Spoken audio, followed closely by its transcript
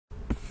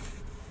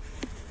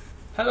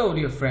Hello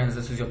dear friends,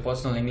 this is your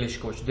personal English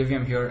coach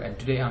Divyam here, and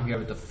today I'm here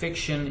with the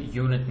fiction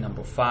unit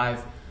number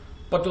 5,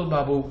 Patol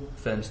Babu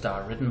film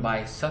star, written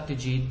by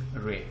Satyajit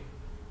Ray.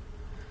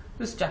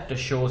 This chapter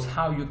shows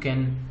how you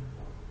can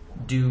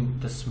do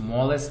the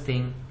smallest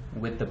thing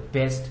with the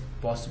best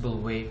possible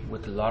way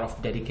with a lot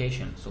of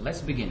dedication. So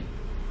let's begin.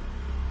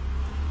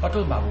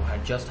 Patol Babu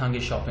had just hung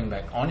his shopping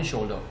bag on his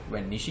shoulder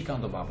when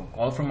Nishikanta Babu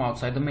called from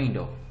outside the main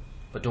door.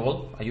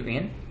 "Patol, are you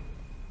in?"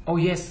 "Oh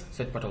yes,"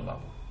 said Patol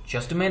Babu.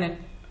 "Just a minute."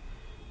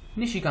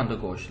 Nishikanta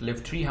Ghosh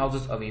lived 3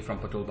 houses away from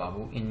Patol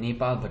Babu in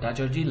Nepal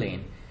Bhattacharjee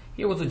Lane.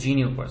 He was a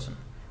genial person.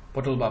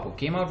 Patol Babu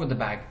came out with the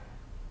bag.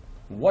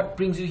 "What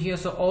brings you here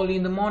so early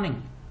in the morning?"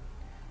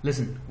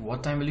 "Listen,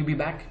 what time will you be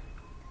back?"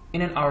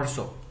 "In an hour or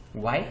so."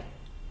 "Why?"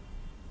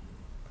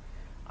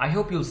 "I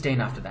hope you'll stay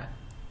in after that.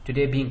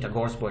 Today being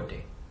Tagore's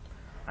birthday.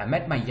 I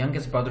met my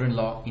youngest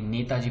brother-in-law in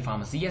Netaji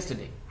Pharmacy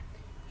yesterday.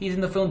 He's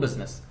in the film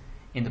business,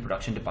 in the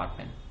production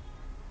department.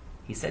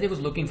 He said he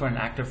was looking for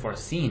an actor for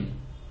a scene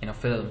in a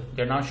film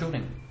they're now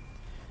shooting.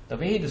 The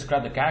way he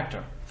described the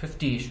character,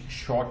 50-ish,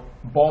 short,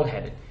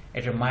 bald-headed,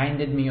 it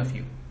reminded me of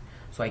you.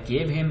 So I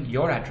gave him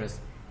your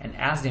address and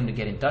asked him to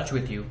get in touch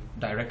with you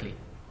directly.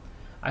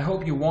 I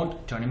hope you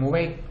won't turn him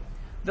away.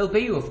 They'll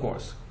pay you, of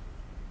course."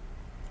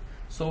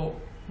 So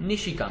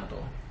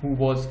Nishikanto, who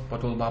was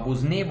Patol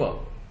Babu's neighbor,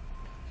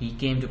 he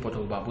came to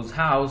Patol Babu's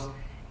house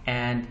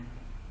and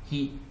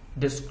he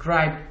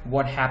described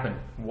what happened,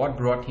 what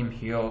brought him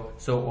here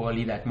so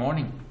early that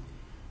morning.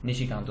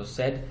 Nishikanto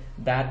said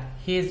that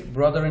his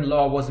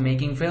brother-in-law was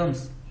making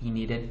films. He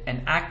needed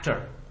an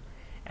actor,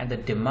 and the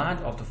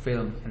demand of the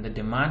film and the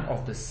demand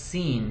of the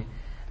scene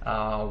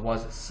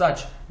was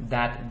such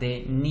that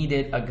they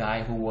needed a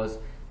guy who was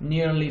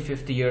nearly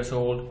 50 years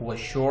old, who was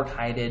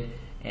short-heighted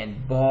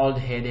and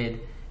bald-headed,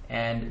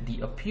 and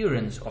the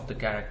appearance of the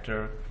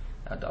character,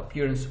 the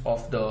appearance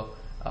of the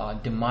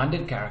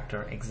demanded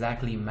character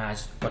exactly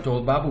matched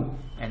Patol Babu.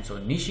 And so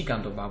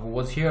Nishikanto Babu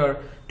was here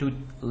to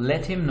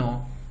let him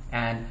know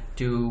and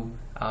to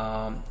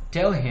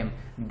tell him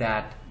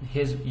that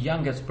his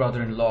youngest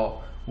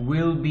brother-in-law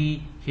will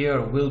be here,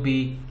 will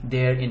be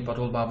there in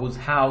Patol Babu's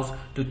house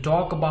to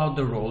talk about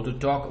the role, to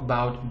talk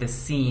about the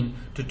scene,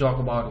 to talk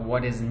about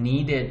what is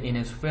needed in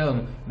his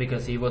film,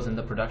 because he was in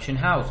the production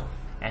house.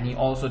 And he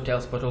also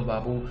tells Patol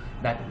Babu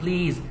that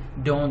please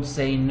don't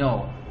say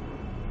no.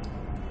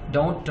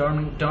 Don't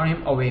turn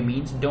him away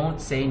means don't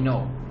say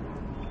no.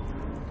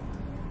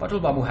 Patol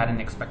Babu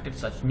hadn't expected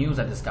such news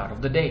at the start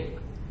of the day.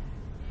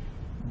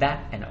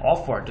 That an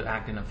offer to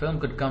act in a film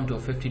could come to a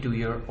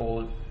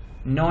 52-year-old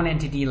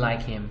non-entity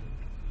like him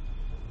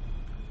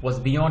was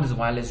beyond his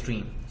wildest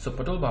dream. So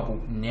Patol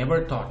Babu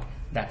never thought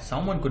that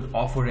someone could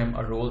offer him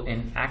a role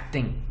in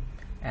acting,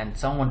 and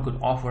someone could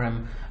offer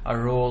him a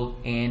role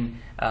in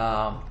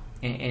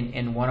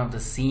one of the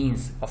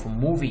scenes of a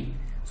movie.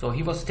 So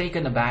he was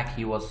taken aback,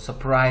 he was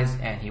surprised,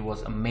 and he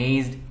was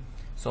amazed.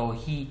 So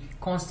he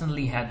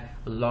constantly had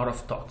a lot of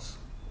thoughts.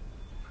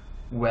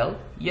 "Well,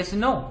 yes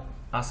and no,"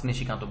 asked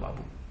Nishikanto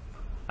Babu.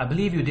 "I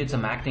believe you did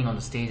some acting on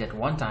the stage at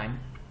one time."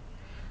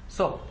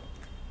 So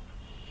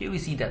here we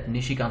see that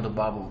Nishikanto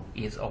Babu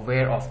is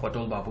aware of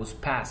Patol Babu's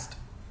past.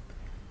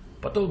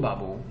 Patol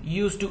Babu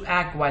used to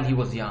act while he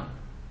was young.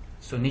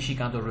 So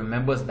Nishikanto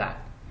remembers that.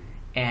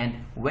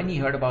 And when he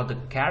heard about the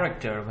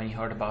character, when he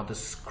heard about the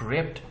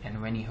script,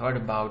 and when he heard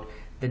about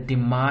the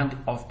demand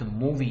of the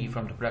movie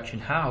from the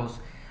production house,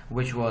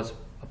 which was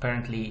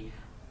apparently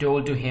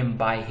told to him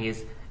by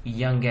his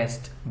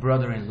youngest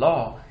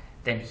brother-in-law,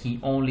 then he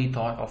only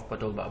thought of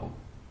Patol Babu.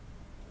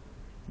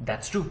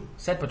 "That's true,"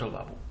 said Patol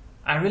Babu.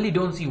 "I really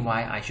don't see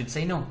why I should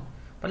say no.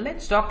 But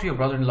let's talk to your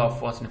brother-in-law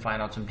first and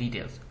find out some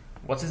details.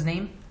 What's his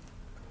name?"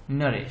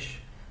 "Naresh.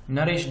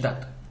 Naresh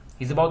Dutt.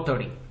 He's about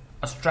 30.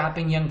 A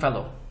strapping young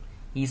fellow.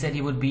 He said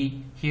he would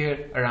be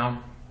here around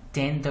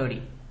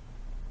 10:30.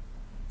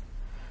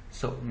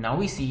 So now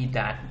we see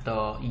that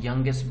the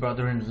youngest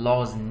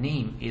brother-in-law's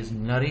name is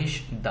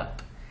Naresh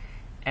Dutt.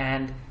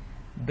 And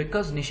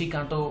because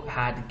Nishikanto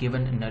had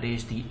given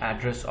Naresh the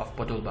address of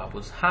Patol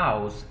Babu's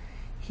house,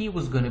 he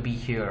was going to be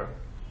here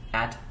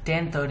at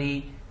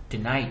 10:30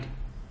 tonight.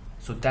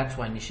 So that's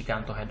why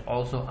Nishikanto had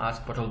also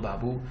asked Patol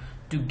Babu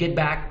to get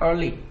back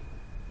early.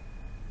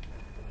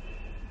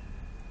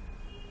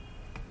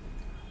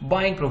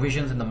 Buying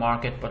provisions in the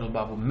market, Patol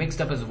Babu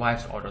mixed up his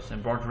wife's orders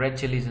and brought red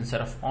chilies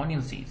instead of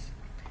onion seeds.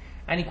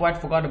 And he quite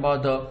forgot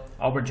about the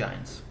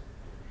aubergines.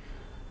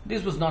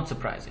 This was not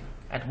surprising.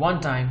 At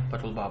one time,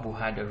 Patol Babu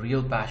had a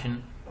real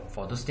passion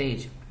for the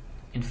stage.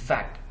 In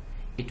fact,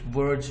 it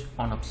verged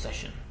on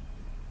obsession.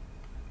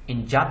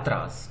 In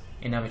jatras,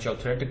 in amateur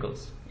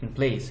theatricals, in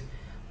plays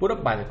put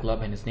up by the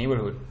club in his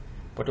neighborhood,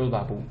 Patol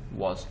Babu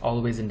was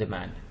always in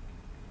demand.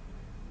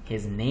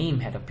 His name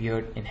had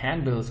appeared in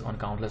handbills on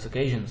countless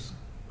occasions.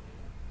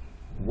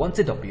 Once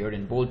it appeared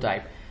in bold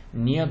type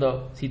near the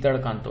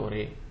Sitarkanto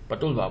Ray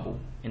Patol Babu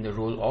in the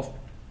role of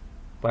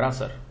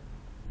Parasar.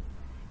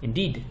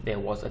 Indeed, there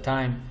was a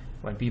time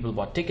when people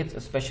bought tickets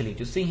especially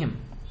to see him.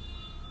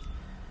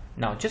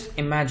 Now just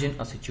imagine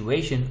a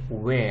situation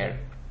where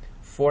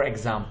For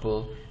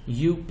example,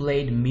 you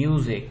played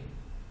music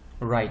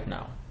right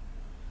now.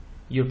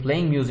 You're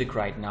playing music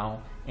right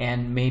now,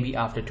 and maybe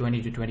after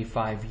 20 to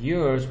 25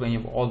 years, when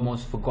you've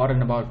almost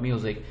forgotten about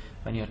music,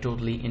 when you're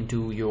totally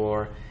into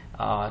your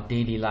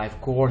daily life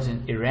course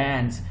and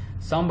errands,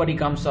 somebody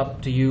comes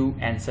up to you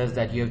and says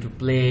that you have to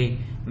play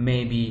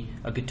maybe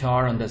a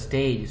guitar on the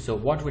stage. So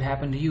what would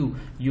happen to you?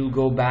 You'll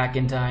go back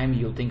in time,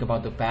 you'll think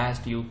about the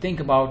past, you'll think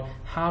about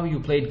how you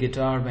played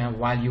guitar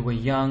while you were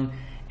young,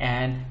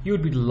 and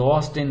you'd be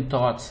lost in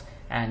thoughts,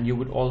 and you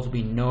would also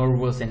be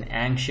nervous and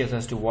anxious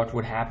as to what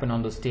would happen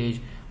on the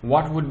stage,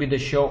 what would be the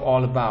show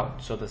all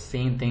about. So the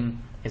same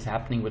thing is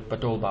happening with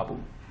Patol Babu.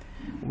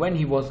 When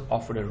he was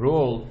offered a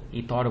role,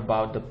 he thought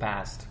about the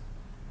past.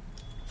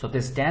 So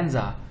this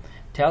stanza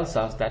tells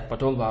us that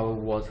Patol Babu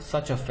was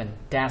such a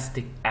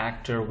fantastic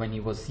actor when he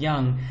was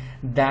young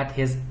that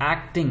his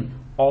acting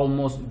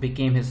almost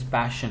became his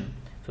passion.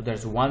 So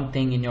there's one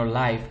thing in your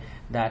life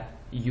that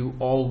you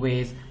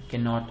always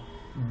cannot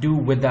do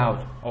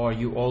without, or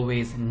you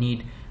always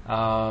need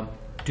to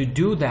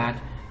do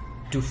that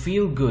to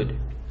feel good.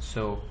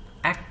 So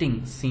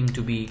acting seemed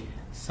to be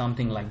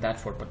something like that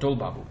for Patol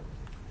Babu.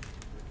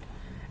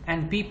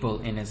 And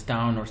people in his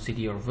town or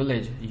city or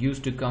village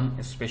used to come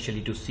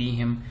especially to see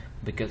him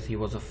because he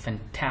was a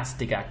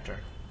fantastic actor.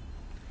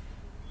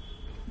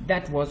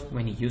 That was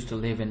when he used to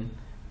live in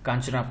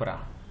Kanchanapura.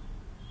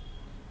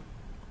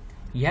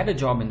 He had a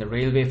job in the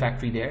railway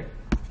factory there.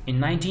 In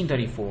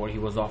 1934, he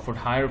was offered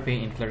higher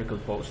pay in clerical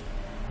post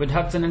with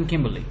Hudson and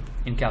Kimberley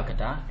in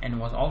Calcutta, and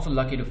was also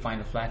lucky to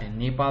find a flat in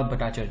Nepal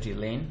Bhattacharjee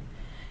Lane.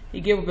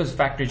 He gave up his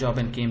factory job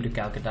and came to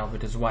Calcutta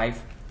with his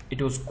wife.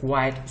 It was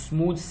quite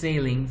smooth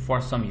sailing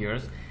for some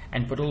years,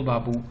 and Patol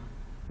Babu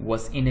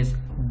was in his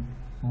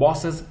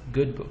boss's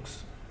good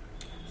books.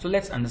 So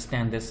let's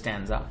understand this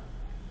stanza.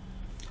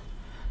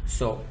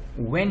 So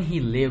when he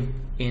lived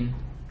in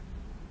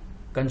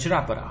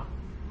Kanchanapura,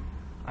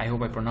 I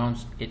hope I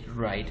pronounced it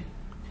right,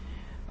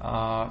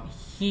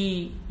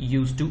 he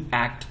used to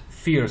act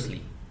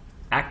fiercely.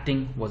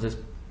 Acting was his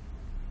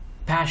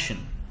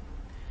passion.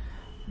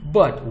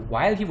 But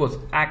while he was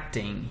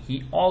acting,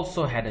 he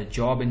also had a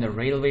job in the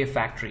railway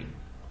factory.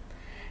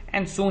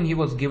 And soon he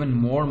was given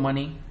more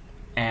money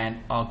and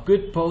a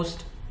good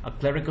post, a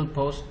clerical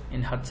post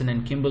in Hudson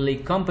and Kimberley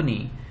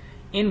Company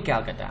in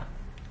Calcutta.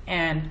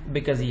 And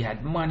because he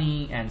had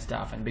money and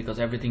stuff, and because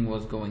everything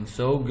was going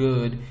so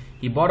good,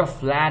 he bought a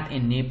flat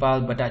in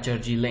Nepal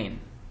Bhattacharjee Lane.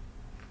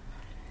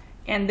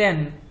 And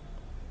then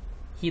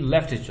he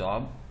left his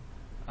job,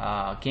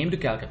 came to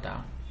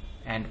Calcutta,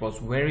 and it was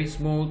very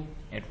smooth.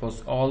 It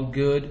was all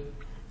good.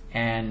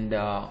 And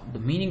the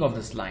meaning of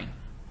this line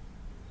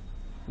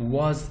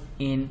was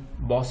in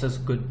boss's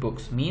good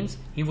books, means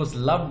he was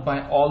loved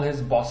by all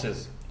his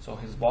bosses. So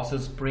his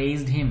bosses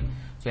praised him,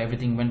 so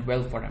everything went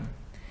well for him.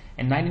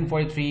 In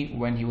 1943,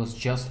 when he was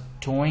just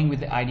toying with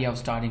the idea of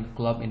starting a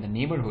club in the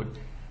neighborhood,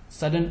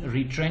 sudden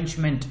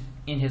retrenchment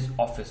in his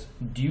office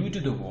due to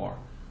the war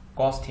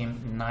cost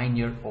him a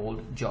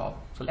 9-year-old job.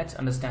 So let's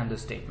understand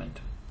this statement.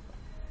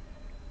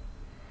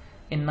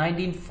 In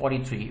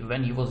 1943,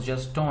 when he was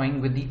just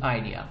toying with the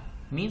idea,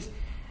 means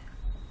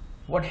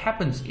what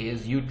happens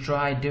is you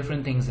try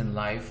different things in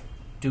life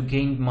to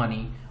gain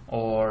money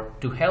or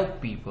to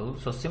help people.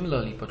 So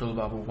similarly, Patol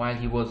Babu, while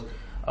he was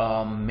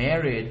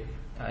married,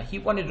 he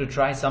wanted to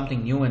try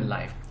something new in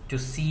life to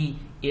see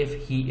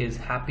if he is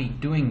happy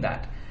doing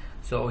that.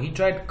 So he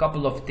tried a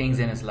couple of things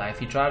in his life.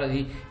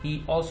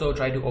 He also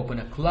tried to open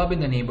a club in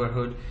the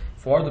neighborhood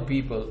for the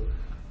people.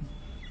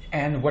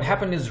 And what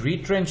happened is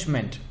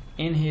retrenchment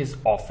in his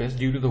office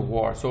due to the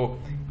war. So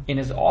in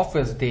his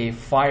office, they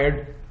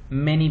fired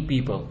many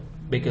people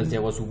because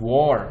there was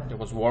war. There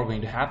was war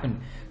going to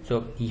happen.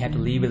 So he had to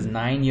leave his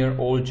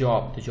 9-year-old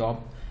job, the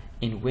job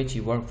in which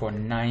he worked for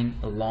 9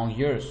 long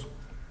years.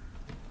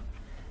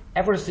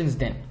 Ever since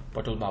then,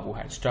 Patol Babu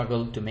had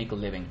struggled to make a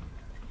living.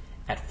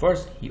 At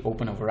first, he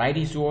opened a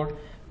variety store,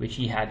 which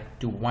he had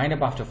to wind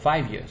up after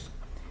 5 years.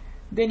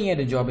 Then he had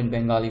a job in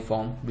Bengali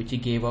firm, which he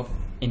gave up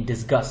in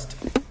disgust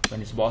when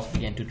his boss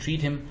began to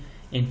treat him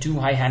in too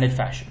high-handed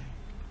fashion.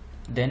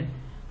 Then,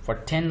 for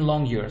 10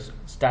 long years,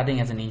 starting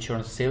as an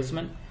insurance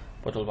salesman,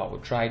 Patol Babu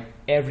tried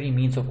every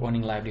means of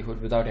earning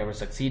livelihood without ever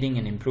succeeding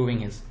in improving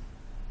his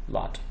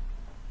lot.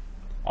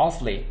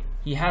 Of late,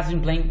 he has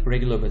been paying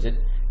regular visit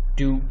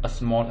to a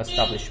small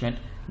establishment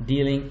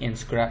dealing in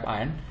scrap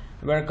iron,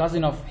 where a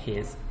cousin of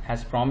his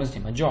has promised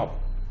him a job.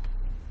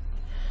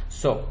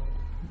 So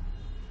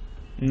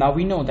now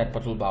we know that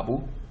Patol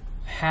Babu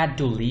had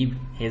to leave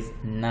his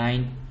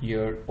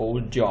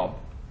 9-year-old job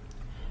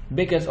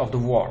because of the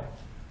war.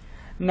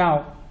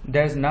 Now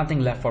there's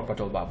nothing left for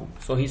Patol Babu,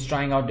 so he's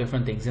trying out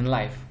different things in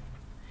life.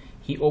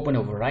 He opened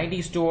a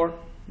variety store,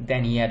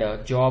 then he had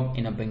a job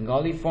in a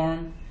Bengali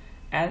firm,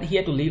 and he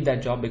had to leave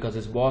that job because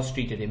his boss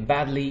treated him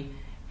badly.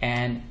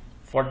 And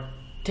for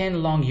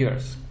 10 long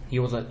years, he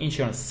was an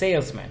insurance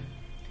salesman.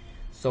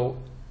 So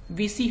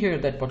we see here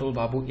that Patol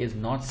Babu is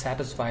not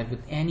satisfied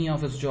with any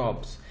of his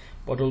jobs.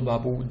 Patol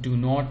Babu do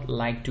not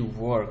like to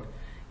work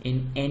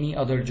in any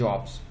other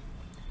jobs.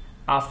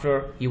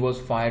 after he was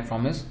fired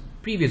from his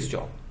previous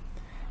job.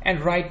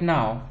 And right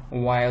now,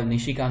 while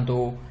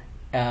Nishikanto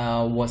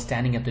was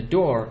standing at the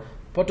door,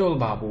 Patol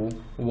Babu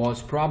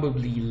was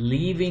probably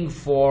leaving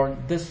for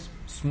this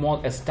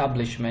small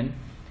establishment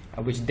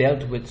which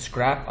dealt with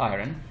scrap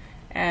iron,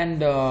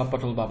 and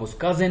Patol Babu's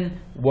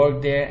cousin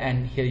worked there,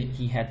 and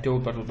he had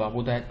told Patol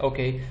Babu that,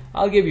 okay,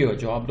 I'll give you a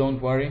job,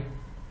 don't worry.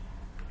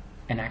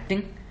 And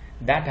acting,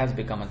 that has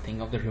become a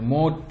thing of the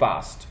remote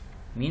past.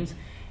 Means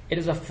it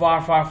is a far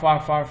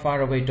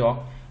away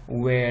talk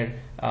where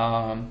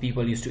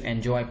people used to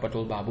enjoy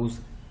Patol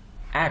Babu's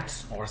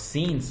acts or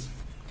scenes,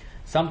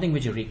 something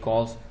which he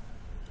recalls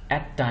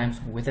at times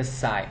with a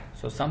sigh,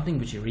 so something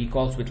which he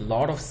recalls with a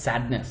lot of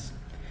sadness.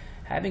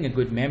 Having a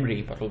good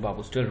memory, Patol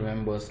Babu still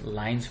remembers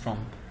lines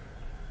from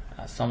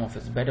some of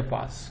his better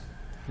parts.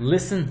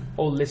 Listen,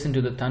 oh listen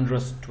to the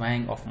thunderous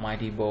twang of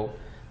mighty bow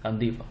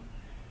Gandiva,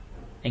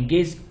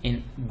 engaged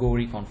in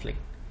gory conflict,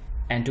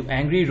 and to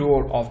angry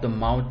roar of the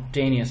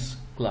mountainous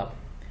club,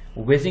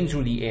 whizzing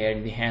through the air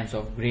in the hands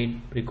of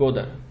great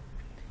Brigodar.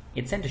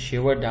 It sent a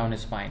shiver down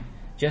his spine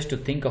just to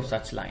think of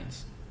such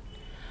lines.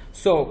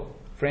 So,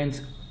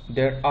 friends,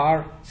 there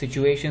are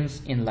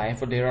situations in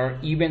life, or there are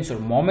events or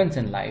moments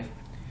in life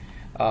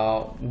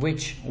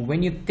which,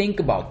 when you think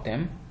about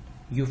them,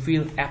 you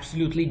feel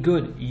absolutely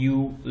good.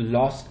 You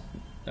lose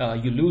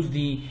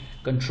the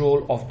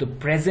control of the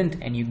present,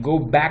 and you go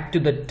back to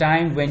the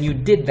time when you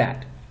did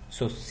that.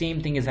 So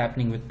same thing is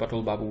happening with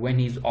Patol Babu when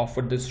he's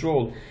offered this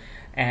role.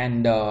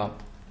 And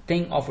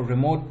think of a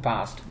remote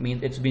past,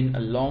 means it's been a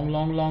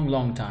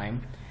long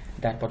time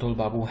that Patol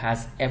Babu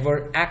has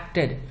ever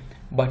acted,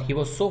 but he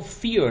was so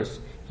fierce,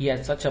 he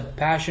had such a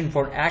passion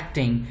for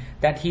acting,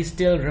 that he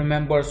still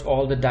remembers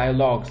all the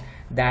dialogues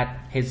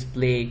that his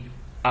play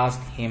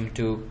asked him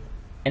to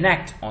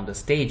enact on the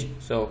stage.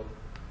 So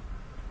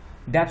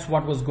that's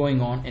what was going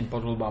on in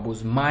Patol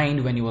Babu's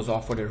mind when he was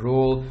offered a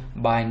role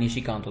by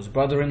Nishikanto's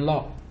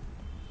brother-in-law.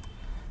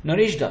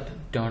 Naresh Dutt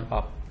turned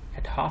up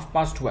at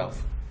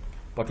 12:30.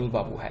 Patol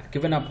Babu had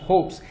given up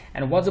hopes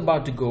and was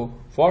about to go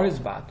for his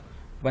bath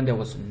when there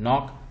was a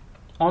knock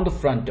on the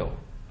front door.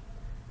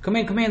 Come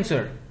in,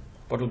 sir."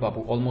 Patol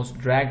Babu almost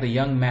dragged the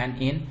young man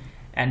in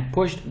and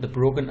pushed the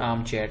broken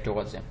armchair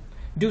towards him.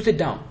 "Do sit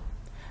down."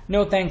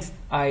 "No thanks,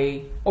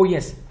 oh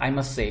yes, I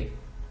must say,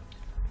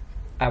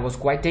 I was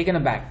quite taken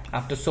aback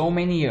after so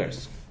many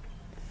years.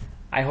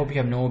 I hope you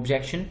have no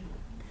objection.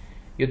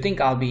 You think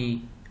I'll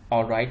be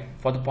alright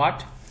for the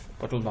part?"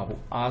 Patol Babu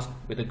asked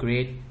with a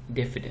great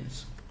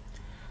diffidence.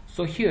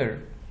 So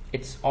here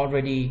it's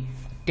already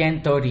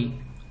 10:30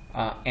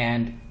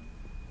 and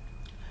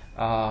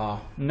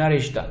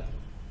Naresh Dutt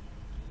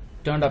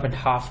turned up at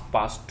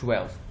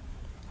 12:30.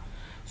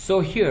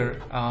 So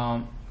here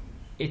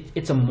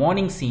it's a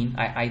morning scene.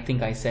 I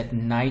think I said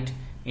night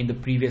in the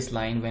previous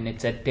line when it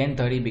said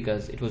 10:30,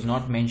 because it was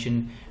not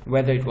mentioned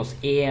whether it was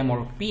AM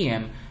or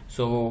PM.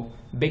 So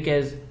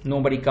because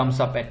nobody comes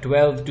up at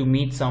 12 to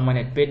meet someone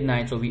at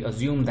midnight, so we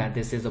assume that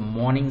this is a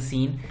morning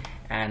scene,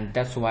 and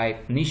that's why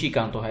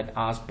Nishikanto had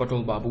asked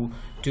Patol Babu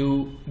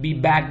to be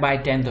back by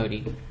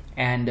 10:30.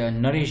 And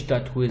Naresh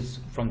Dutt, who is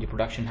from the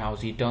production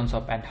house, he turns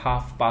up at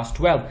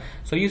 12:30.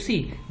 So you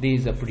see,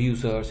 these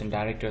producers and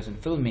directors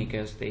and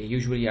filmmakers, they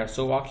usually are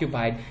so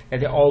occupied that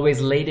they're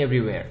always late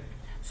everywhere.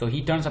 So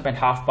he turns up at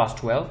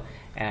 12:30,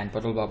 and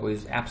Patol Babu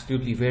is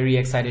absolutely very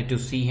excited to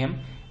see him,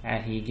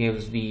 and he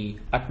gives the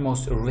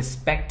utmost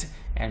respect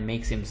and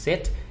makes him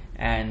sit.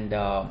 And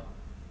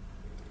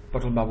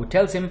Patol Babu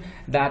tells him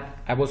that,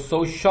 "I was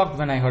so shocked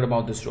when I heard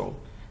about this role."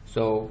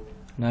 So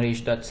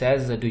Naresh Dutt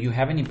says, "Do you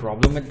have any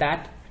problem with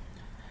that?"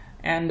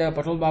 And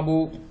Patol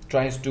Babu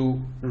tries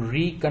to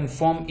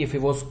reconfirm if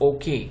it was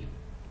okay,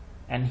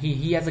 and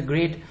he has a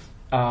great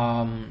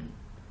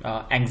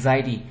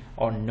anxiety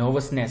or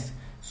nervousness.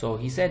 So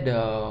he said,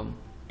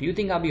 "Do you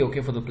think I'll be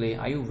okay for the play?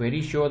 Are you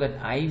very sure that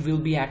I will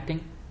be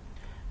acting?"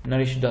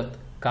 Naresh Dutt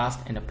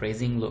cast an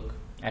appraising look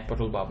at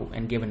Patol Babu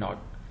and gave a nod.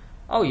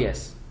 "Oh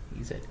yes,"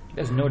 he said,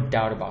 "there's no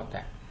doubt about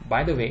that.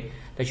 By the way,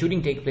 the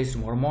shooting takes place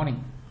tomorrow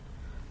morning."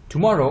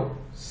 "Tomorrow?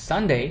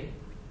 Sunday?"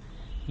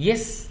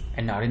 "Yes,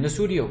 and not in the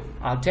studio.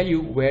 I'll tell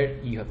you where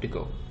you have to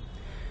go.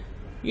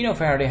 You know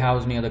Faraday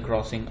House near the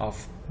crossing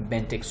of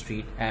Bentinck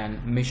Street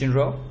and Mission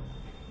Row?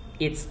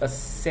 It's a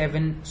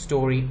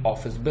 7-story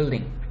office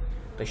building.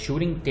 The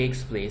shooting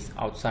takes place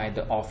outside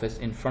the office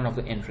in front of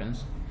the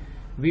entrance.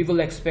 We will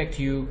expect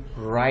you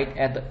right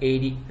at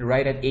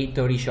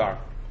 8:30 sharp.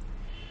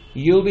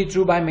 You'll be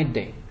through by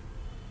midday."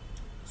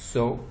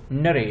 So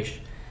Naresh,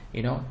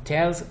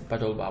 tells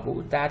Patol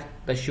Babu that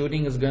the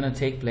shooting is gonna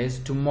take place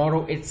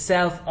tomorrow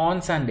itself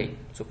on Sunday.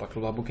 So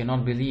Patol Babu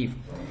cannot believe,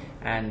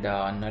 and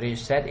Naresh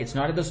said it's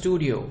not at the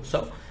studio.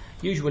 So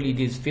usually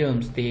these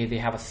films, they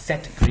have a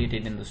set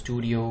created in the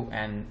studio,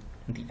 and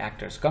the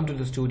actors come to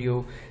the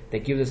studio, they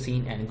give the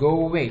scene and go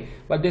away.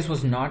 But this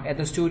was not at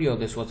the studio.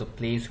 This was a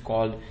place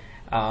called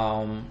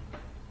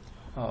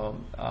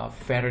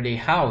Faraday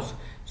House.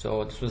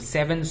 So this was a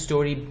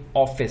 7-story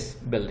office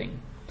building.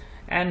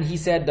 And he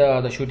said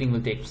the shooting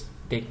will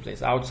take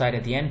place outside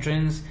at the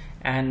entrance,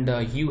 and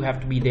you have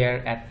to be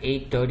there at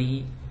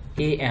 8:30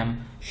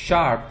 a.m.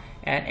 sharp,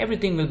 and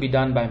everything will be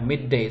done by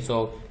midday,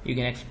 so you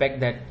can expect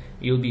that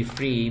you'll be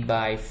free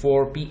by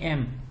 4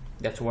 p.m.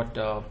 That's what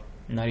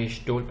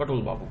Naresh told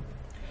Patol Babu.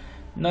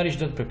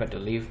 Naresh was prepared to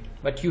leave.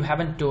 But you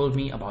haven't told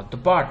me about the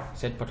part,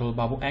 said Patol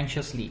Babu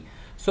anxiously.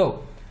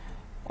 So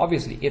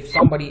obviously, if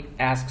somebody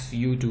asks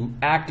you to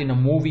act in a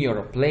movie or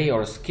a play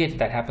or a skit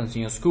that happens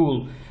in your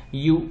school,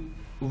 you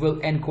will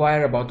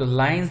inquire about the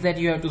lines that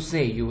you have to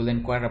say. You will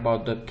inquire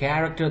about the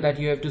character that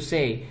you have to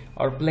say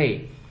or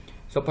play.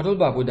 So Patol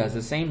Babu does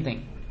the same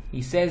thing.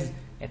 He says,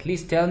 at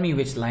least tell me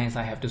which lines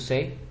I have to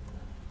say.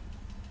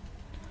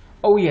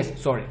 Oh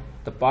yes, sorry.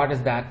 The part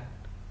is that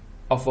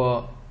of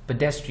a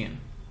pedestrian,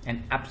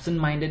 an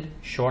absent-minded,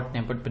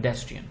 short-tempered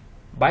pedestrian.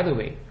 By the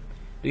way,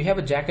 do you have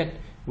a jacket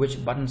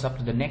which buttons up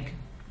to the neck?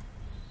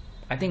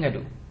 I think I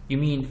do. You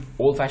mean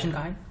old-fashioned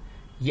kind?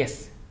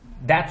 Yes,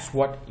 that's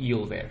what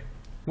you'll wear.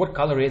 What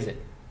color is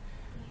it?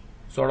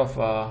 Sort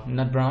of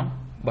nut brown,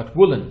 but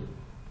woolen.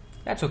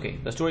 That's okay.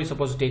 The story is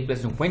supposed to take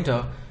place in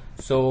winter,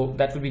 so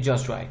that will be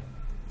just right.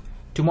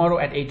 Tomorrow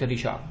at 8:30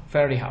 sharp,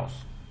 Faraday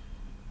House.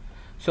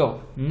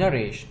 So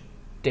Naresh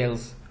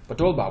tells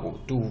Patol Babu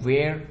to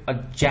wear a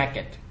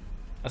jacket,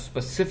 a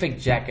specific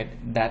jacket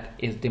that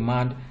is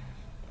demand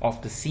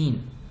of the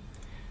scene.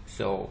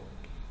 So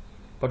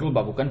Patol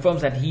Babu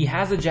confirms that he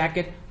has a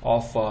jacket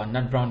of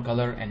nut brown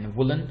color and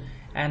woolen,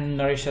 and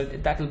Naresh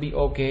said that will be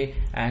okay,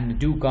 and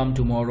do come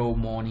tomorrow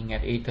morning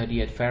at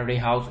 8:30 at Faraday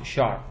House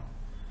sharp.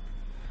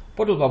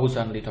 Patol Babu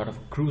suddenly thought of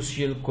a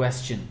crucial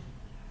question.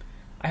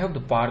 I hope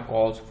the part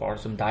calls for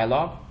some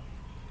dialogue.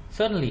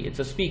 Certainly, it's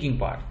a speaking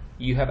part.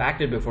 You have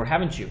acted before,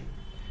 haven't you?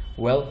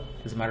 Well,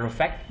 as a matter of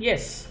fact,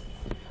 yes.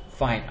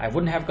 Fine, I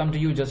wouldn't have come to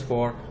you just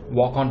for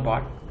walk-on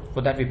part.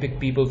 For that we pick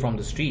people from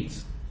the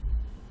streets.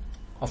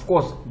 Of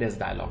course, there's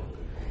dialogue.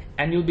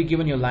 And you'll be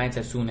given your lines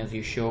as soon as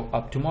you show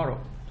up tomorrow.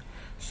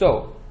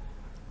 So,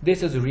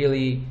 this is a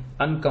really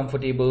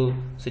uncomfortable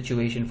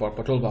situation for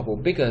Patol Babu,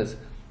 because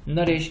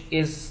Naresh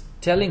is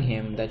telling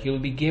him that you'll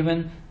be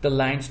given the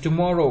lines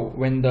tomorrow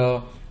when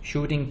the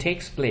shooting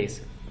takes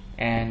place.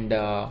 And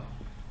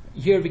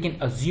here we can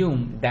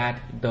assume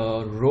that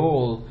the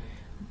role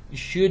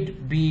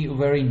should be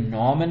very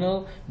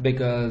nominal,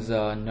 because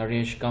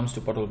Naresh comes to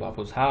Patol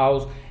Babu's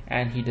house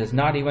and he does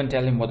not even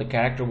tell him what the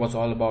character was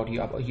all about.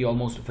 He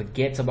almost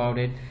forgets about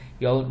it.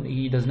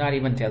 He does not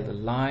even tell the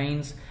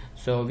lines.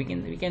 So we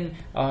can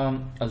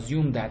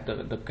assume that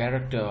the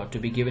character to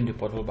be given to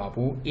Patol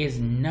Babu is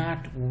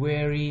not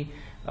very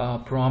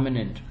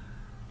prominent.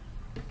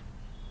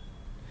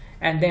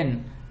 And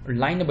then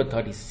line number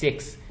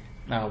 36,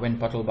 when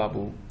Patol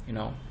Babu,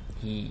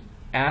 he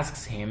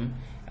asks him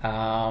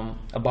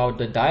about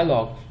the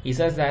dialogue, he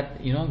says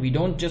that we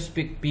don't just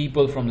pick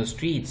people from the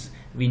streets,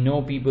 we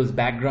know people's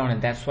background,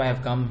 and that's why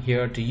I've come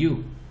here to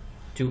you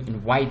to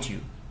invite you.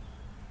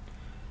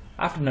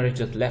 After Naresh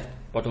just left,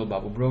 Patol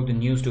Babu broke the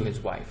news to his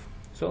wife.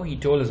 So he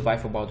told his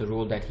wife about the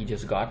role that he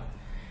just got.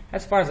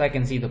 As far as I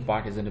can see, the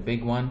part isn't a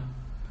big one.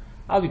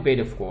 I'll be paid,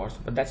 of course,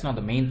 but that's not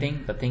the main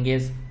thing. The thing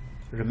is,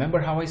 remember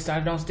how I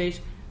started on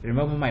stage?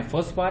 Remember my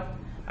first part?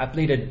 I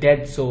played a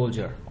dead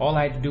soldier. All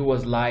I had to do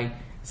was lie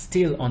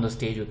still on the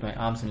stage with my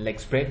arms and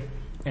legs spread.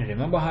 And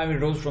remember how I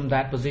rose from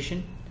that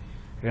position?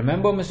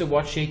 Remember Mr.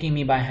 Watts shaking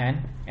me by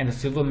hand and the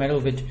silver medal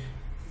which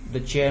the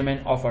chairman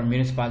of our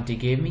municipality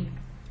gave me?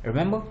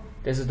 Remember?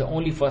 This is the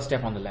only first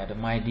step on the ladder,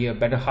 my dear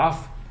better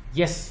half.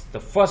 Yes,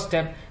 the first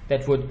step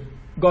that would,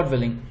 God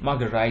willing, mark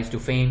the rise to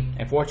fame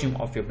and fortune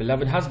of your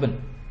beloved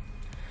husband.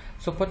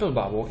 So Patol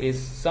Babu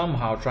is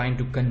somehow trying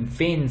to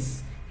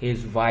convince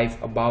his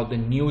wife about the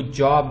new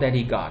job that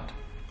he got.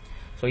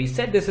 So he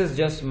said, this is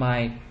just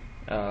my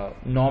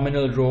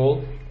nominal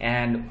role,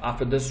 and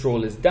after this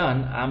role is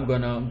done, I'm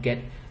gonna get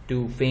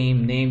to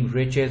fame, name,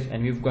 riches,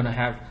 and we're gonna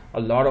have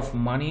a lot of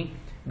money,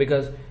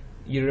 because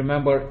you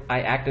remember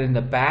I acted in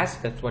the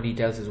past. That's what he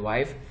tells his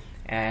wife.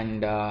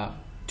 And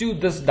to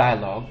this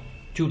dialogue,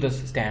 to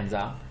this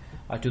stanza,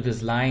 to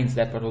these lines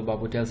that Patol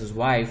Babu tells his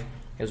wife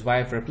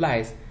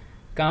replies,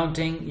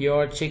 counting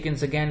your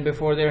chickens again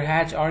before they're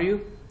hatched, are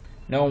you?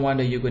 No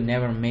wonder you could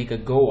never make a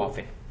go of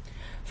it.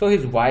 So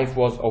his wife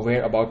was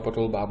aware about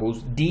Patol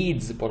Babu's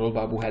deeds. Patol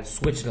Babu had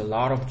switched a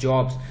lot of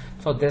jobs.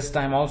 So this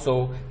time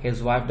also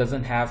his wife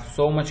doesn't have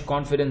so much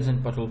confidence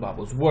in Patol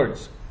Babu's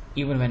words,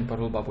 even when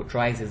Patol Babu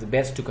tries his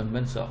best to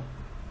convince her.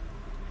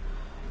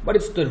 But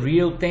it's the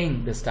real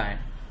thing this time.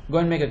 Go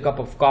and make a cup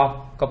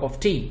of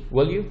tea,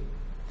 will you?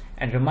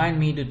 And remind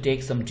me to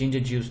take some ginger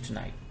juice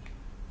tonight.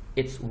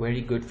 It's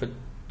very good for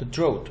the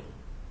throat.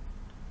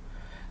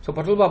 So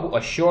Patol Babu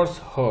assures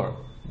her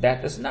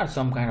that it's not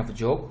some kind of a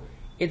joke.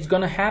 It's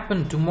gonna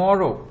happen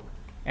tomorrow.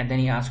 And then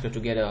he asks her to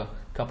get a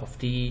cup of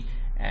tea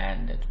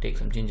and to take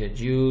some ginger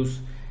juice.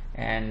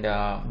 And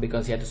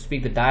because he had to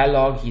speak the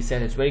dialogue, he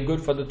said it's very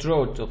good for the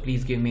throat, so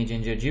please give me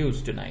ginger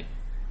juice tonight.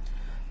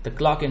 The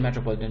clock in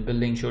Metropolitan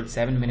Building showed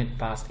 7 minutes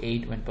past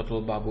 8 when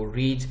Patol Babu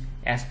reached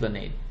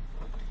Esplanade.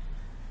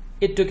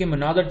 It took him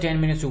another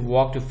 10 minutes to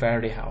walk to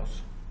Faraday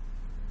House.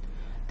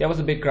 There was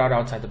a big crowd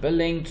outside the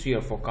building. 3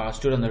 or 4 cars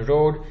stood on the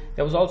road.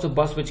 There was also a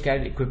bus which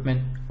carried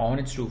equipment on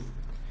its roof.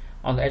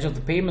 On the edge of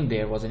the pavement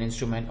there was an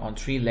instrument on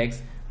 3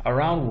 legs,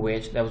 around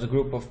which there was a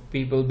group of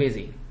people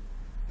busy.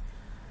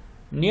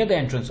 Near the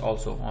entrance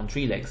also, on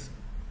 3 legs,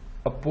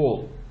 a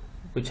pole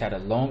which had a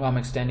long arm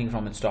extending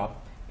from its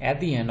top,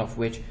 at the end of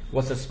which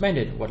was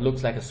suspended what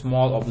looks like a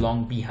small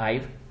oblong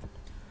beehive.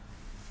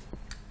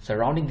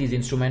 Surrounding these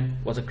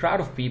instruments was a crowd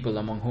of people,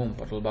 among whom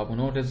Patol Babu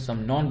noticed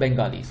some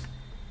non-Bengalis.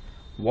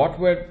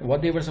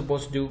 What they were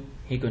supposed to do,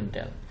 he couldn't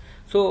tell.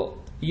 So,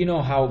 you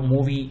know how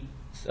movie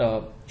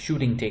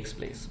shooting takes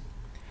place.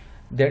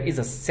 There is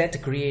a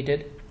set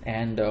created,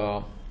 and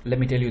let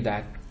me tell you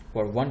that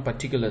for one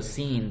particular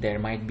scene there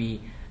might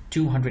be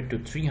 200 to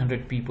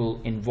 300 people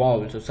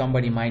involved. So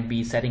somebody might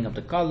be setting up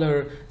the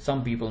color,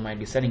 some people might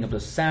be setting up the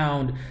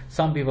sound,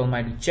 some people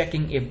might be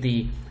checking if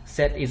the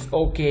set is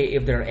okay,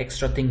 if there are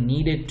extra things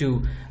needed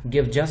to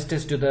give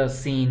justice to the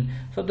scene.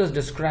 So just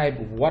describe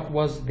what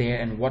was there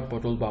and what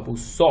Patol Babu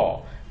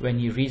saw when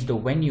he reached the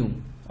venue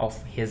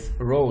of his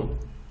role.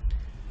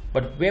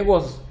 But where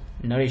was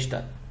Naresh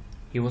Dutt?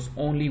 He was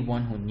only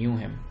one who knew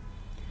him.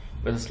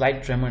 With a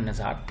slight tremor in his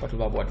heart, Patol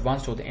Babu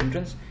advanced toward the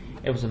entrance.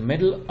 It was the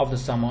middle of the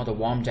summer. The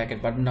warm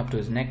jacket buttoned up to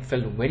his neck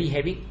felt very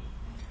heavy.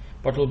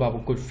 Patol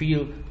Babu could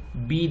feel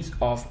beads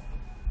of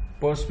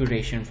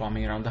perspiration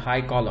forming around the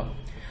high collar.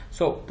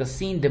 So the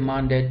scene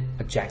demanded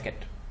a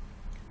jacket.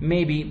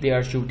 Maybe they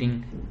are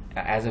shooting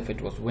as if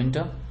it was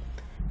winter,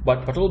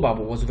 but Patol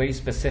Babu was very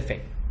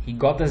specific. He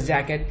got this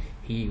jacket,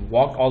 he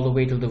walked all the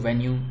way to the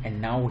venue,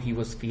 and now he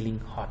was feeling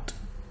hot.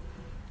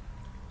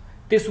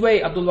 This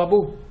way, Atul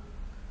Babu.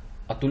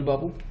 Atul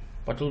Babu?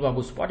 Patol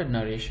Babu spotted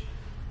Naresh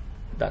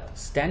Dutt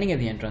standing at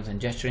the entrance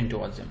and gesturing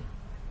towards him.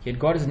 He had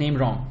got his name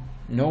wrong.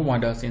 No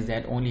wonder, since they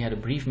had only had a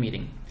brief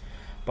meeting.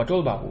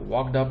 Patol Babu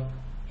walked up,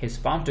 his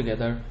palms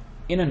together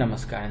in a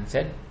namaskar, and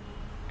said,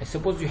 I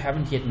suppose you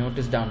haven't yet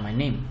noticed down my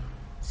name,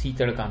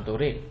 Satyajit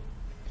Ray.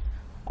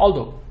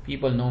 Although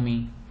people know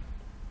me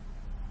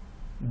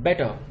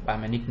better by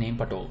my nickname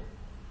Patol.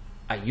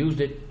 I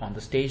used it on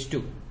the stage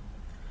too.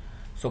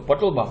 So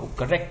Patol Babu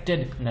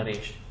corrected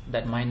Naresh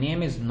that my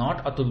name is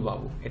not Atul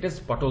Babu, it is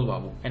Patol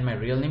Babu, and my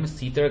real name is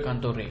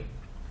Satyajit Ray.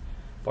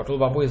 Patol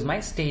Babu is my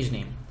stage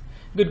name.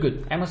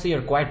 Good. I must say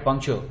you're quite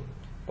punctual.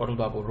 Patol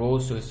Babu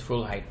rose to his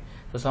full height.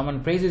 So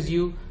someone praises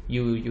you,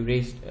 you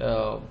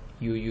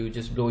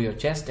just blow your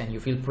chest and you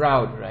feel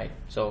proud, right?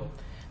 So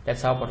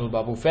that's how Patol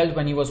Babu felt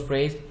when he was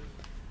praised.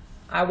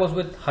 I was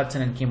with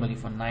Hudson and Kimberly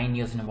for 9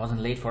 years and I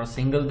wasn't late for a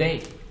single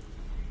day.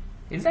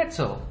 Is that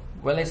so?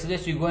 Well, I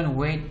suggest you go and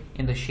wait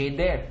in the shade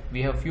there.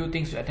 We have a few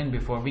things to attend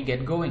before we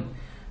get going.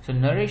 So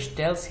Naresh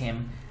tells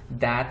him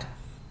that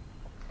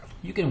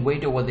you can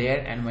wait over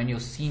there, and when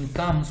your scene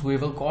comes, we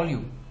will call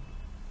you.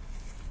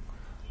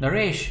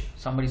 Naresh,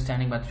 somebody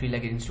standing by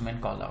 3-legged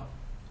instrument called out.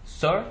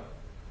 Sir?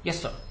 Yes,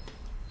 sir.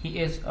 He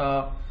is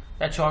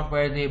that shot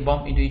where they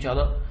bump into each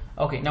other.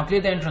 Okay, now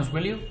clear the entrance,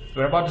 will you?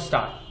 We're about to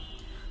start.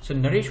 So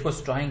Naresh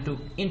was trying to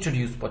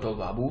introduce Patol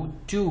Babu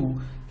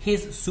to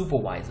his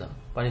supervisor,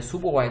 but his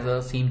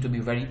supervisor seemed to be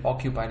very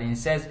occupied, and he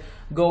says,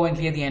 go and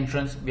clear the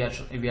entrance,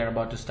 we are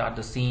about to start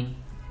the scene.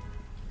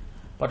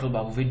 Patol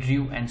Babu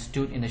withdrew and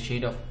stood in the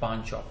shade of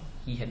pawn shop.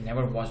 He had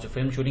never watched a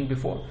film shooting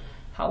before.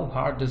 How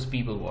hard these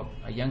people work.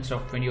 A youngster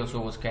of 20 or so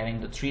was carrying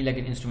the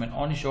 3-legged instrument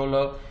on his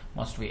shoulder,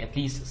 must weigh at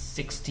least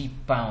 60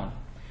 pounds.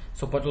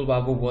 So Patol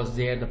Babu was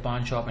there at the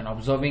pawn shop and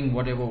observing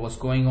whatever was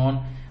going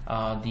on,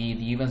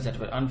 the events that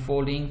were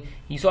unfolding.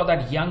 He saw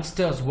that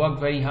youngsters worked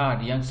very hard.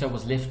 The youngster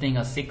was lifting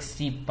a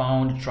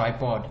 60-pound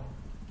tripod.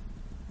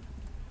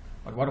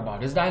 But what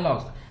about his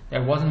dialogues?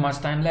 There wasn't much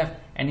time left,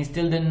 and he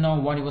still didn't know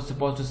what he was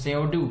supposed to say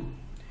or do.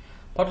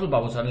 Patol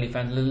Babu suddenly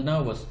felt a little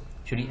nervous.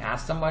 Should he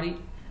ask somebody?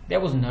 There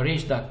was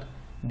Naresh Dutt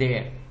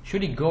there.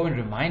 Should he go and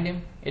remind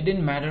him? It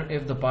didn't matter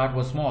if the part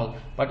was small,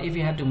 but if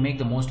he had to make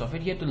the most of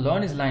it, he had to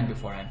learn his line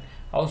beforehand.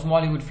 How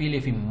small he would feel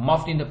if he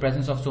muffed in the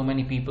presence of so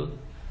many people.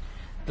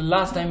 The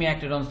last time he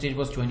acted on stage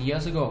was 20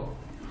 years ago.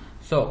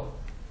 So,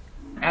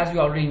 as we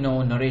already know,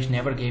 Naresh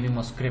never gave him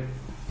a script.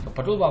 So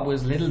Patol Babu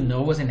is a little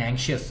nervous and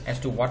anxious as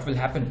to what will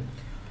happen.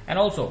 And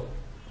also,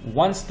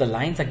 once the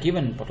lines are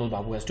given, Patol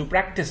Babu has to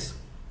practice.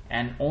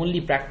 And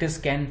only practice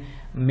can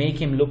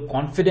make him look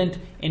confident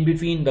in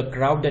between the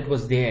crowd that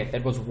was there,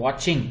 that was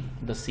watching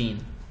the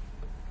scene.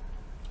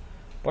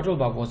 Patol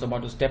Babu was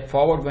about to step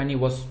forward when he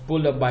was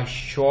pulled up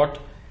short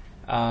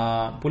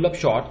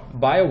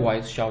by a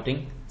voice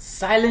shouting,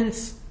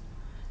 "Silence!"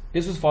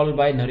 This was followed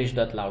by Naresh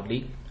Dutt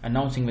loudly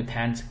announcing with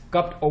hands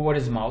cupped over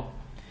his mouth,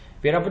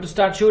 "We are about to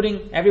start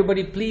shooting.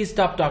 Everybody please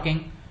stop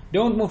talking.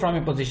 Don't move from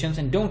your positions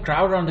and don't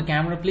crowd around the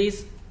camera,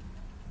 please."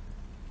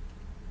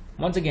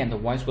 Once again the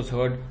voice was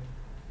heard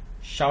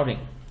shouting,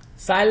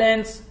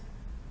 "Silence!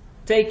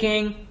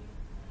 Taking!"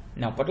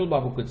 Now Patol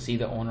Babu could see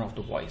the owner of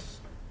the voice.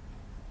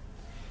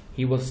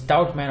 He was a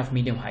stout man of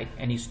medium height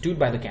and he stood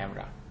by the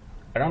camera.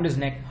 Around his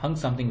neck hung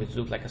something which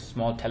looked like a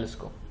small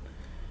telescope.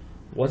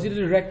 Was he the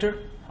director?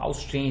 How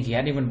strange, he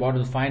hadn't even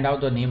bothered to find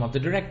out the name of the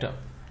director.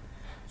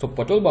 So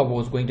Patol Babu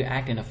was going to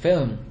act in a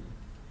film.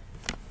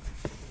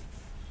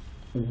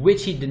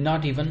 which he did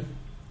not even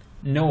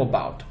know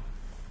about.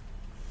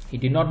 He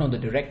did not know the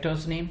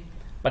director's name,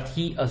 but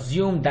he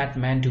assumed that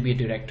man to be a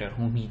director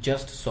whom he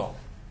just saw,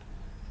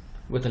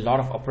 with a lot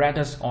of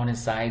apparatus on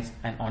his sides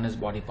and on his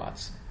body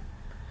parts.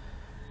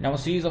 Now a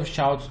series of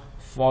shouts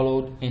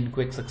followed in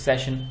quick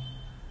succession.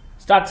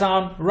 Start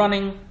sound,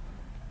 running,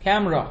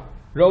 camera,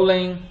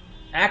 rolling,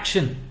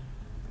 action.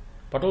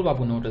 Patol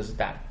Babu noticed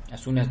that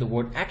as soon as the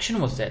word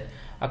action was said,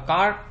 a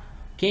car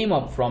came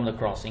up from the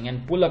crossing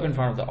and pulled up in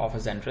front of the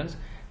office entrance.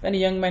 Then a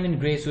young man in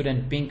grey suit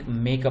and pink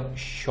makeup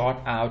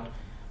shot out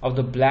of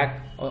the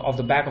back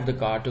of the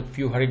car, took a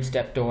few hurried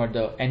steps toward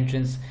the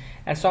entrance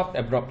and stopped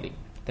abruptly.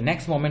 The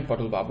next moment,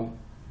 Patol Babu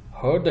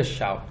heard the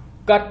shout,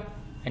 "Cut!"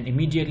 and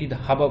immediately the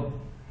hubbub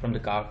from the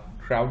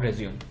crowd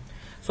resumed.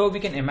 So we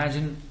can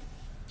imagine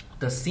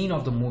the scene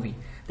of the movie.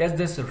 There's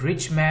this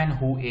rich man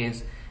who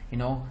is,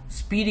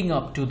 speeding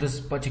up to this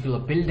particular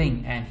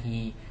building, and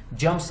he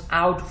jumps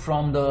out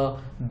from the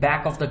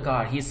back of the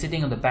car. He's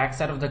sitting on the back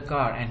side of the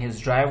car, and his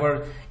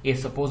driver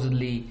is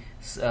supposedly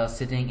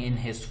sitting in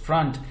his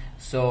front.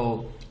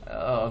 So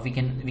we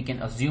can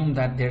assume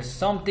that there's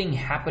something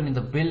happened in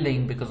the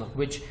building because of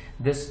which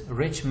this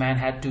rich man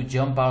had to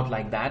jump out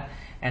like that,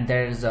 and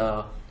there's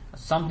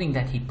something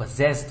that he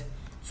possessed.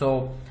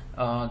 So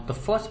the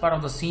first part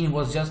of the scene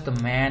was just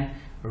the man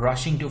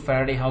rushing to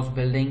Faraday House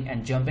building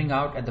and jumping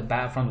out at the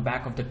back from the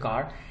back of the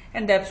car,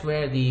 and that's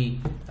where the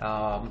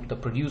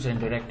producer and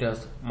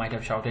directors might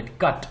have shouted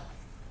 "cut."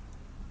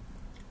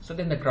 So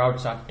then the crowd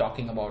started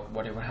talking about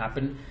whatever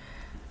happened.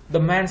 The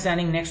man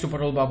standing next to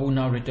Patol Babu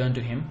now returned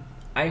to him.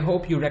 "I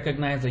hope you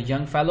recognize the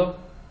young fellow?"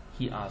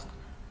 he asked.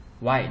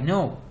 "Why,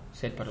 no,"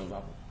 said Patol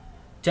Babu.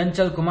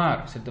 "Chanchal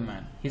Kumar," said the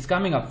man. "He's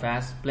coming up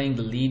fast, playing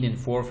the lead in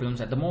 4 films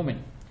at the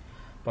moment."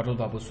 Patol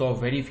Babu saw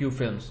very few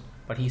films,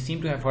 but he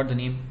seemed to have heard the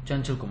name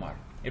Chanchal Kumar.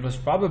 It was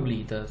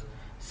probably the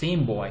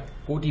same boy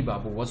Koti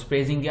Babu was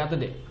praising the other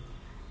day.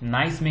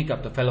 Nice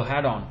makeup the fellow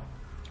had on.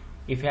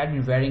 If he had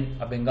been wearing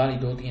a Bengali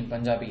dhoti in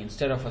Punjabi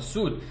instead of a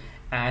suit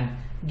and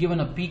given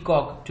a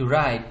peacock to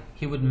ride,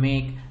 he would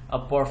make a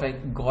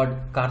perfect god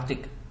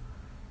Kartik.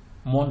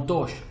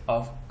 Montosh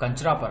of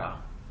Kanchrapara,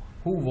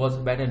 who was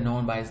better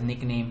known by his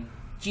nickname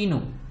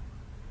Chinu,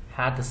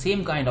 had the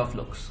same kind of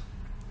looks.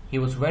 He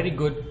was very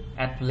good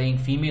at playing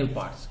female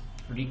parts,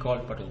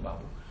 recalled Patol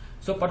Babu.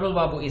 So Patol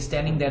Babu is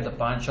standing there at the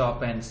pawn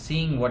shop and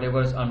seeing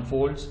whatever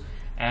unfolds,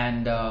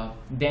 and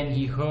then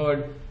he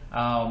heard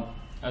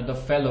the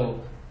fellow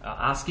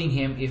asking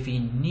him if he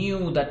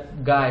knew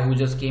that guy who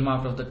just came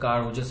out of the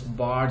car, who just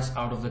barged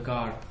out of the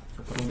car.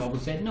 So Patol Babu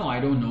said, "No,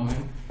 I don't know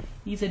him."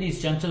 He said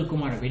he's Chanchal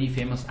Kumar, a very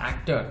famous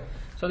actor.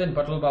 So then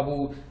Patol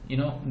Babu,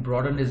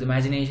 broadened his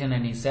imagination,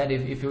 and he said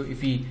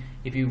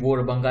if he wore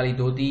a Bengali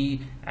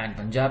dhoti and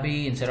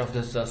Punjabi instead of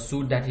this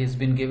suit that he's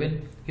been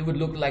given, he would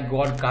look like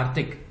God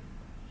Kartik.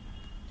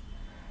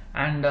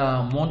 And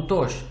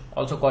Montosh,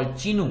 also called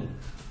Chinu,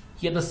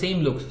 he had the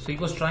same looks. So he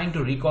was trying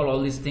to recall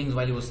all these things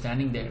while he was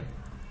standing there.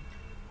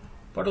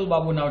 Patol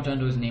Babu now turned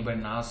to his neighbor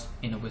and asked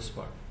in a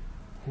whisper,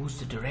 "Who's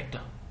the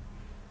director?"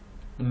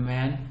 The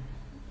man,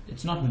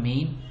 it's not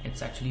Maine,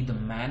 it's actually the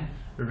man,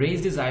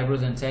 raised his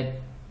eyebrows and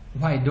said,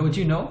 "Why, don't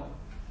you know?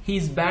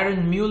 He's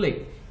Baron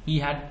Mulek. He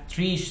had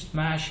 3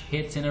 smash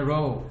hits in a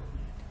row."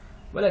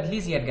 Well, at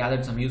least he had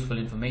gathered some useful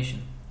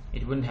information.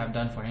 It wouldn't have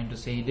done for him to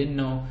say he didn't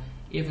know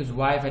if his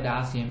wife had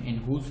asked him in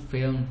whose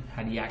film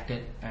had he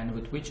acted and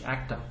with which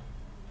actor.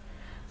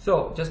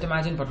 So just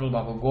imagine Patol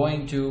Babu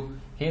going to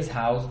his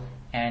house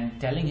and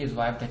telling his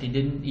wife that he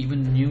didn't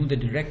even knew the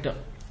director.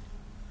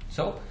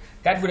 So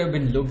that would have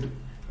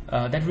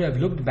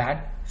looked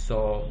bad.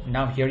 So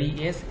now here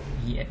he is.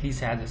 He at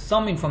least has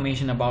some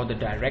information about the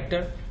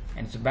director,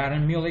 and it's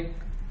Baron Mulek.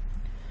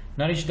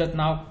 Naresh Dutt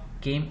now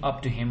came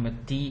up to him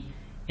with tea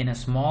in a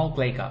small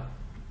clay cup.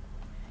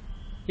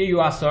 "Here you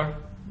are, sir.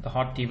 The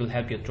hot tea will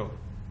help your throat.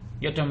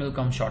 Your turn will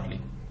come shortly."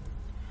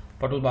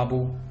 Patol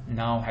Babu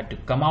now had to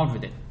come out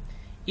with it.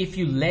 "If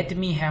you let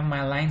me have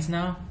my lines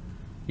now."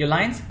 "Your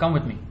lines? Come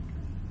with me."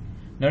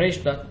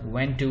 Naresh Dutt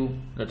went to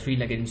the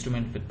 3-legged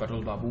instrument with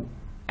Patol Babu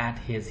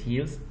at his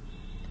heels.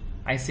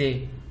 "I say,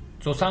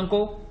 Sosanko,"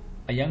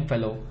 a young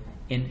fellow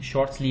in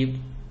short-sleeved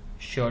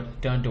shirt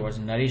turned towards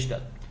Naresh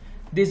Dutt.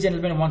 "This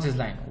gentleman wants his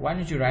line. Why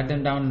don't you write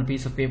them down on a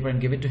piece of paper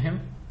and give it to him?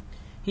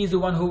 He's the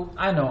one who—"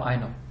 I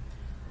know.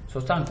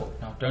 Sosanko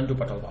now turned to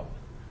Patol Babu.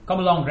 "Come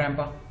along,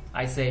 Grandpa.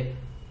 I say,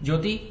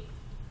 Jyoti,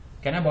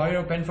 can I borrow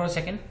your pen for a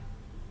second?"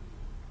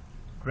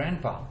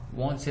 Grandpa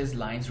wants his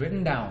lines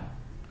written down.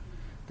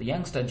 The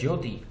youngster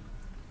Jyoti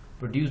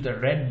produced a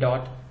red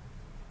dot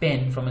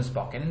pen from his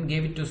pocket and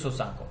gave it to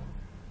Sosanko.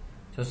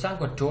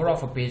 Sosanko tore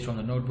off a page from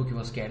the notebook he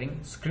was carrying,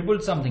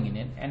 scribbled something in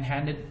it, and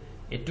handed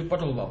it to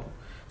Patol Babu.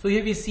 So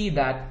here we see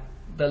that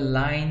the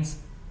lines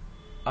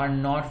are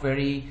not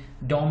very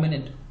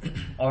dominant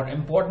or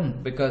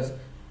important, because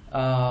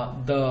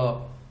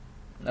the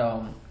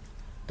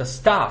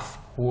staff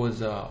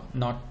who's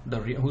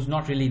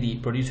not really the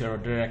producer or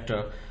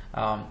director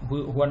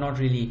who are not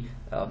really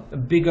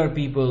bigger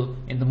people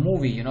in the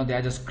movie. You know, they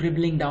are just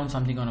scribbling down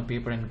something on a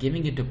paper and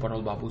giving it to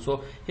Patol Babu.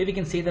 So here we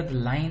can say that the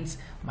lines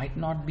might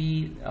not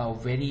be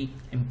very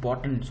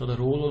important, so the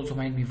role also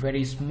might be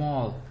very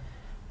small.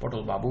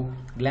 Patol Babu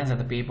glanced at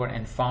the paper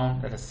and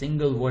found that a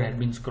single word had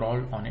been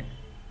scrawled on it.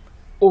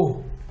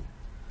 Oh!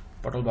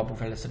 Patol Babu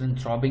felt a sudden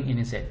throbbing in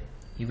his head.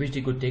 He wished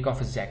he could take off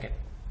his jacket.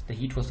 The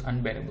heat was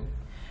unbearable.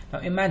 Now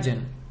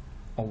imagine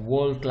a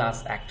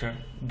world-class actor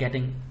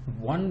getting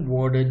one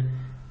worded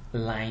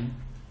line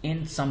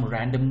in some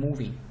random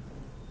movie.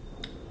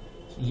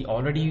 He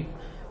already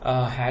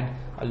had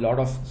a lot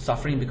of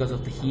suffering because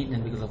of the heat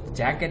and because of the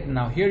jacket.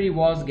 Now here he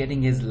was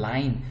getting his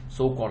line,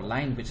 so-called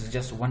line, which is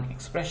just one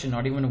expression,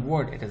 not even a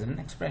word. It is an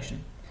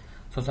expression.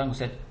 So Sanko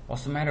said,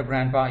 "What's the matter,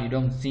 Grandpa? You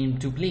don't seem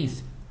too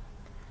pleased."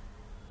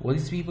 Were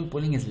these people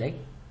pulling his leg?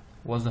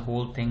 Was the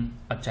whole thing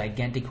a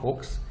gigantic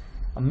hoax?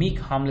 A meek,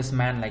 harmless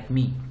man like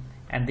me,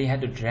 and they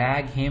had to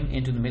drag him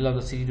into the middle of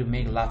the city to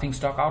make laughing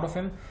stock out of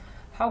him?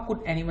 How could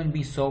anyone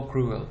be so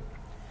cruel?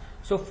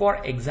 So for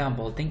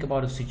example, think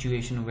about a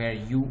situation where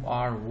you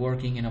are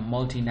working in a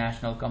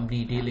multinational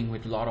company, dealing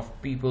with a lot of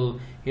people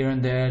here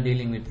and there,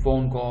 dealing with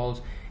phone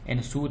calls in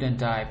a suit and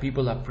tie.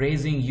 People are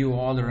praising you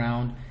all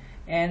around,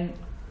 and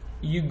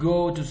you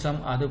go to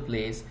some other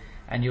place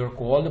and you're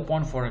called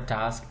upon for a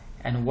task,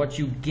 and what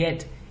you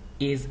get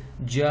is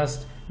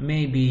just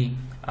maybe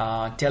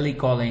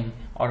telecalling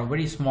or a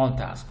very small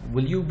task.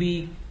 Will you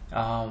be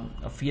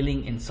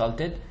feeling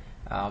insulted?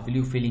 Will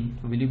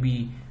you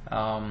be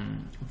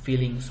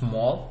feeling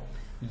small?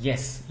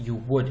 Yes, you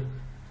would.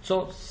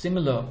 So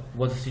similar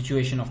was the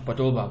situation of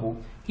Patol Babu.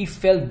 He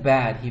felt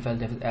bad. He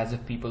felt as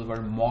if people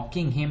were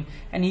mocking him,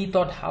 and he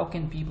thought, how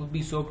can people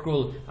be so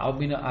cruel? I've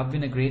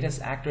been a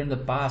greatest actor in the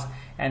past,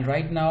 and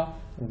right now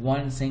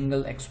one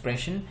single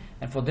expression,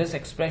 and for this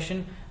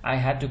expression I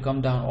had to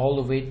come down all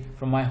the way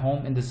from my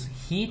home in this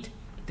heat.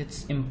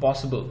 It's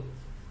impossible.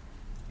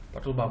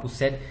 Patol Babu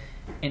said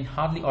in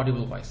hardly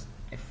audible voice,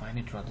 "I find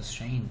it rather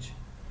strange."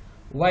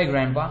 "Why,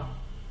 Grandpa?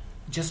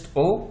 Just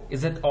oh,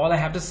 is that all I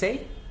have to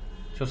say?"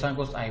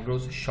 Shoshanko's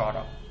eyebrows shot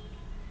up.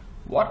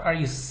 "What are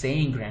you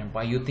saying,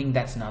 Grandpa? You think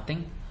that's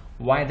nothing?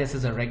 Why, this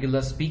is a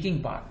regular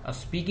speaking part. A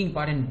speaking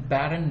part in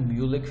Baron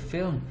Mulek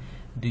film.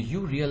 Do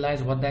you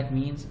realize what that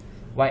means?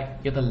 Why,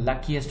 you're the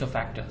luckiest of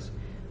actors.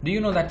 Do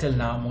you know that till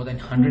now more than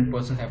 100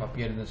 persons have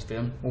appeared in this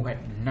film who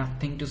had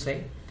nothing to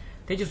say?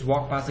 They just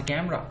walked past the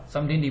camera.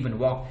 Some didn't even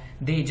walk.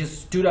 They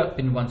just stood up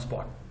in one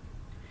spot.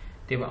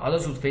 There were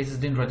others whose faces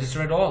didn't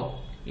register at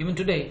all. Even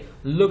today,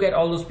 look at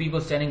all those people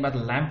standing by the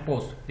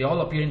lamppost. They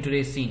all appear in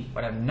today's scene,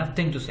 but have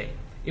nothing to say.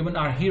 Even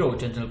our hero,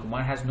 Chanchal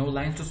Kumar, has no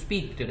lines to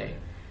speak today.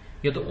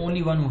 You're the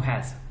only one who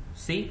has.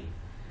 See?"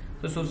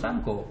 So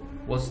Shoshanko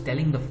was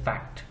telling the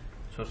fact.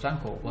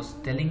 Shoshanko was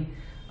telling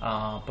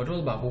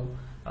Patol Babu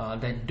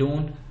that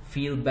don't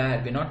feel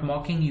bad. We're not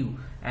mocking you.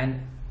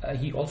 And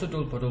he also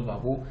told Patol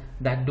Babu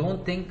that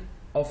don't think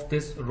of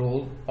this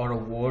role or a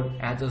word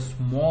as a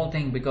small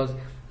thing, because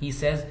he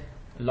says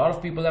a lot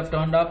of people have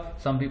turned up.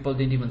 Some people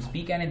didn't even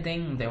speak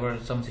anything. There were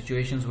some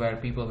situations where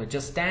people were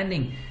just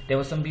standing. There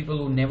were some people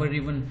who never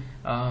even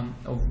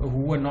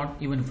who were not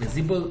even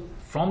visible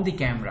from the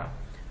camera.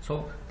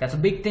 So that's a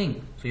big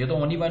thing. So you're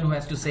the only one who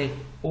has to say,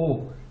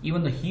 oh,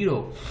 even the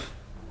hero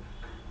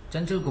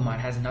Chanchal Kumar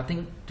has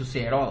nothing to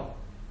say at all.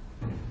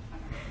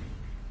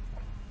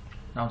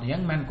 Now the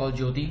young man called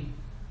Jyoti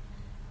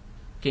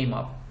came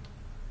up,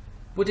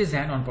 put his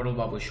hand on Patol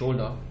Babu's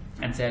shoulder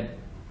and said,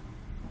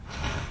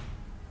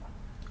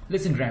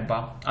 "Listen, Grandpa,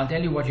 I'll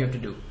tell you what you have to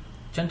do.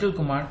 Chanchal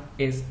Kumar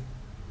is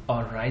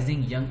a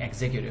rising young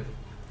executive.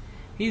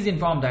 He is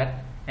informed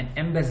that an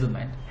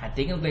embezzlement had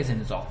taken place in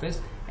his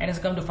office and has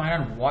come to find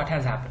out what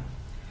has happened.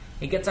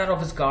 He gets out of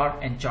his car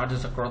and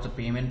charges across the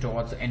pavement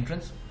towards the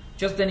entrance.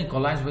 Just then he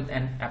collides with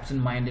an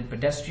absent-minded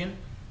pedestrian.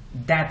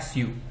 That's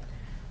you.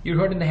 You're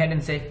hurt in the head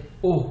and say,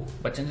 oh,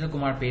 but Chanchal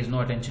Kumar pays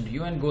no attention to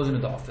you and goes into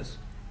the office.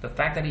 The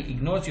fact that he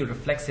ignores you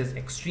reflects his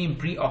extreme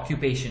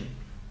preoccupation.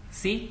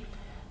 See?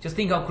 Just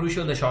think how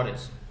crucial the shot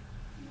is."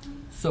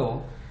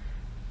 So,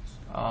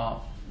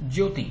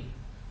 Jyoti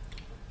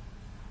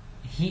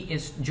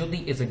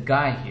is a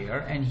guy here,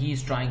 and he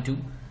is trying to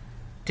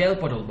tell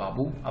Patol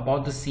Babu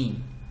about the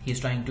scene. He is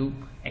trying to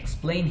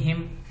explain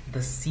him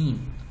the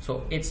scene.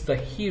 So it's the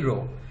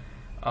hero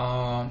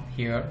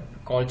here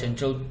called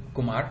Chanchal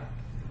Kumar,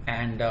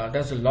 and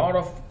there's a lot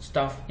of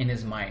stuff in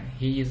his mind.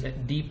 He is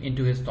deep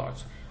into his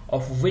thoughts,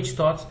 of which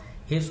thoughts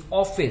his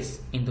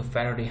office in the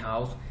Faraday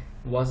house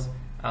was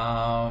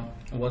there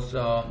was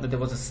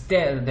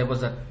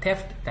a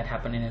theft that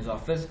happened in his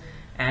office,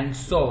 and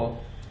so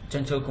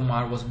Chanchal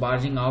Kumar was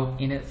barging out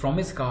from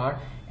his car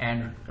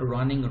and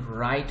running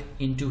right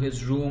into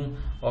his room,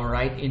 or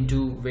right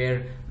into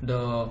where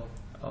the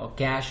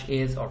cash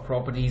is or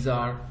properties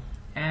are,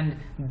 and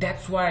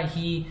that's why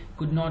he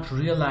could not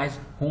realize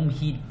whom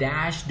he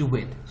dashed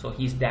with. So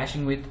he's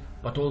dashing with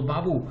Patol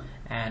Babu,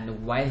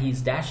 and while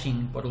he's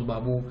dashing, Patol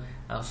Babu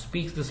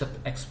speaks this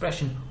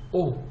expression,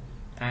 oh,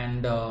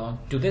 and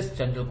to this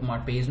Chanchal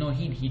Kumar pays no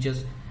heed. He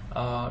just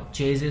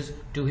chases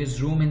to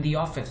his room in the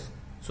office.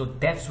 So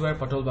that's where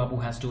Patol Babu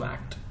has to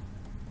act.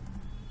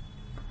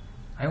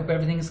 I hope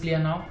everything is clear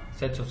now,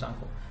 said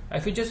Sosanko.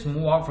 If you just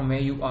move out from where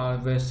you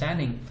were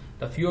standing,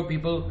 the fewer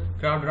people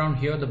crowd around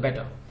here, the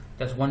better.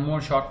 There's one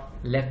more shot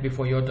left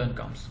before your turn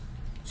comes.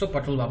 So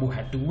Patol Babu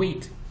had to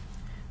wait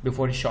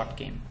before his shot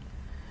came.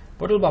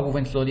 Patol Babu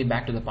went slowly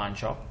back to the pawn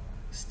shop.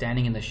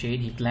 Standing in the shade,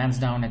 he glanced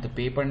down at the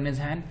paper in his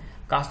hand,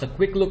 cast a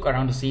quick look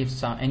around to see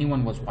if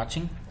anyone was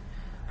watching,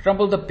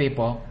 crumpled the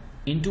paper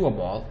into a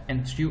ball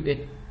and threw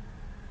it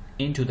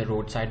into the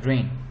roadside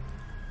drain.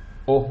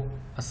 Oh,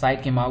 a sigh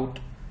came out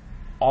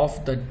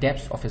of the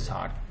depths of his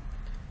heart.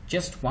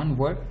 Just one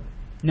word?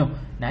 No,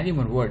 not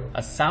even a word,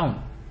 a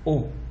sound.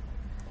 Oh,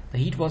 the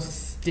heat was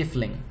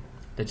stifling.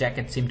 The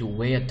jacket seemed to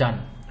weigh a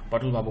ton.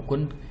 Patol Babu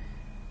couldn't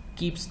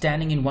keep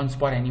standing in one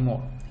spot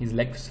anymore. His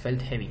legs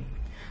felt heavy.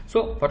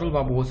 So Patol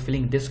Babu was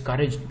feeling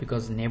discouraged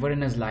because never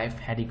in his life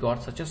had he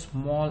got such a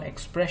small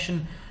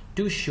expression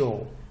to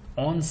show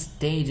on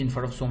stage in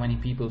front of so many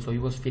people. So he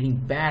was feeling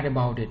bad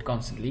about it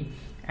constantly,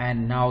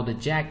 and now the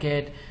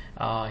jacket,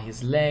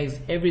 his legs,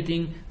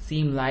 everything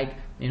seemed like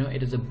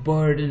it is a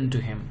burden to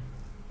him.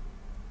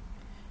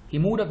 He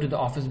moved up to the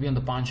office beyond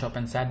the pawn shop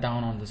and sat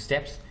down on the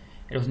steps.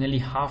 It was nearly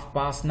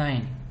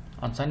 9:30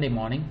 on Sunday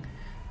morning.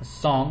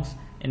 Songs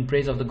in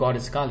praise of the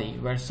goddess Kali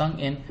were sung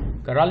in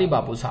Karali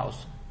Babu's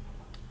house.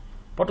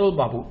 Patol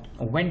Babu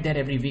went there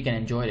every week and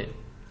enjoyed it.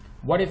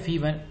 What if he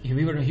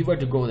were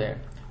to go there?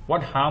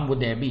 What harm would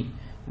there be?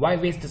 Why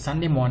waste a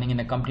Sunday morning in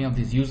the company of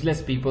these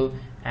useless people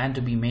and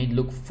to be made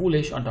look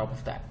foolish on top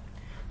of that?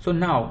 So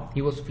now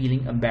he was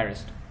feeling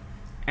embarrassed,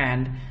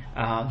 and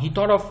he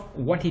thought of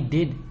what he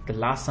did the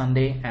last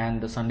Sunday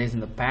and the Sundays in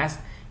the past.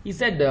 He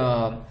said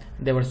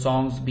there were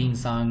songs being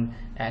sung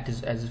at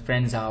his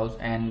friend's house,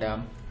 and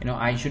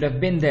I should have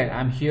been there.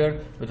 I'm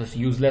here with this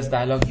useless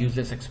dialogue,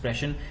 useless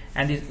expression,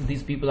 and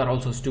these people are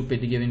also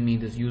stupid giving me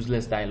this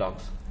useless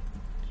dialogues.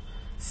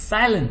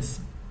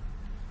 Silence!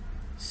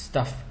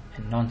 Stuff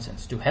and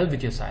nonsense. To hell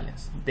with your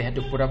silence. They had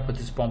to put up with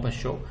this pompous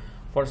show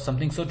for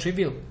something so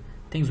trivial.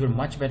 Things were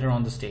much better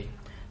on the stage.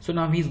 So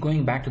now he's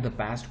going back to the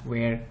past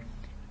where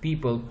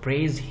people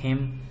praised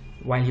him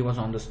while he was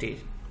on the stage.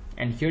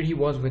 And here he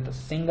was with a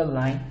single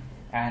line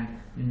and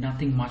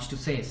nothing much to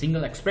say. A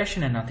single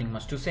expression and nothing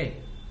much to say.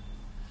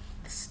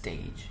 The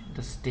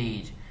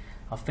stage.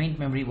 A faint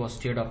memory was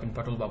stirred up in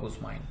Patol Babu's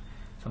mind.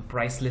 Some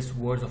priceless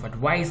words of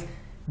advice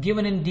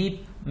given in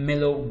deep,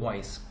 mellow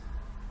voice.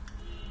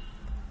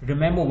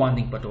 Remember one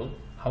thing, Patol.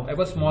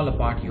 However small a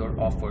part you are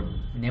offered,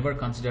 never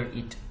consider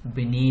it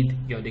beneath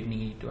your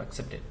dignity to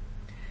accept it.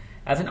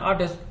 As an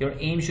artist, your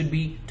aim should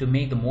be to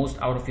make the most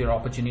out of your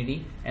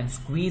opportunity and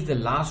squeeze the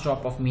last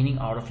drop of meaning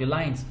out of your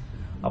lines.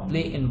 A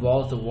play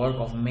involves the work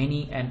of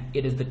many, and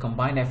it is the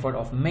combined effort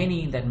of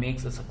many that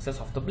makes the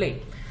success of the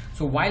play.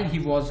 So while he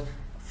was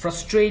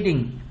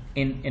frustrating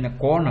in a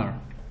corner,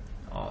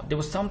 there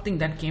was something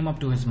that came up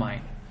to his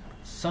mind.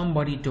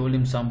 Somebody told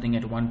him something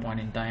at one point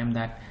in time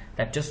that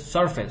just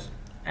surfaced,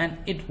 and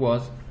it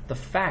was the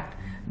fact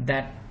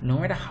that no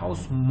matter how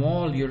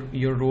small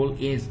your role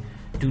is,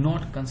 do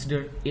not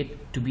consider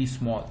it to be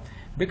small,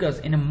 because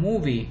in a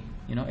movie,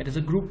 it is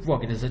a group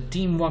work, it is a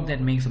teamwork that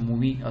makes a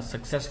movie a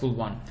successful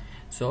one.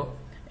 So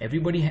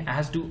everybody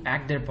has to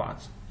act their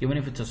parts. Even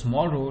if it's a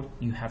small role,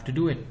 you have to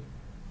do it.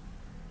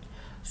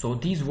 So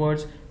these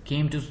words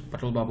came to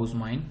Patol Babu's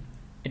mind.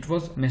 It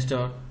was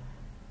Mr.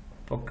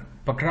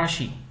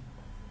 Pakrashi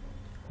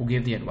who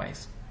gave the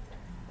advice.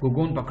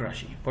 Gogon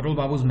Pakrashi, Patol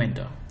Babu's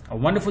mentor, a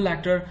wonderful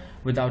actor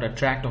without a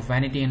tract of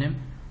vanity in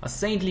him, a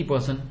saintly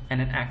person and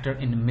an actor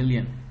in a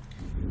million.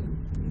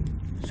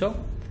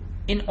 So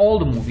in all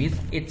the movies,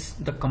 it's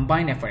the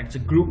combined effort, it's a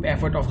group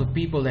effort of the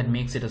people that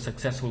makes it a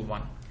successful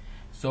one.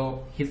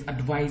 So his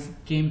advice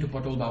came to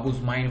Patol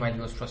Babu's mind while he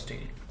was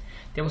frustrated.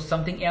 There was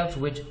something else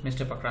which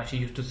Mr. Pakrashi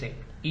used to say.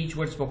 Each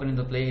word spoken in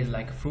the play is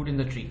like a fruit in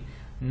the tree.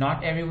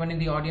 Not everyone in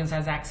the audience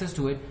has access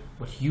to it,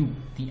 but you,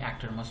 the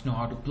actor, must know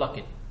how to pluck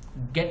it,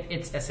 get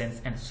its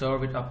essence and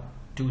serve it up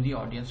to the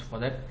audience for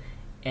that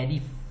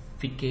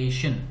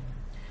edification.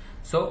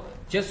 So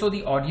just so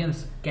the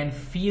audience can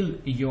feel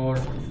your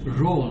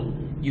role,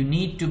 you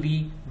need to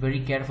be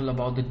very careful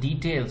about the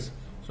details.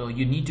 So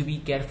you need to be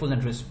careful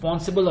and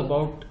responsible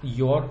about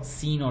your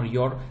scene or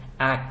your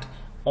act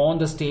on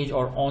the stage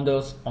or on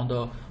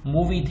the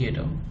movie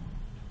theater.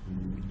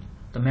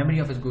 The memory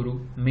of his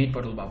guru made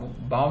Patol Babu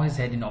bow his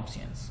head in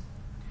obeisance.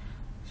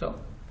 So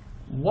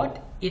was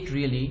it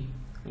really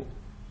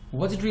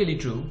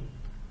true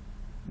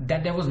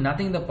that there was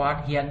nothing in the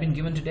part he had been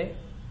given today?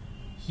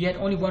 He had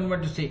only one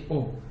word to say,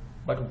 oh,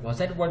 but was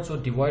that word so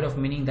devoid of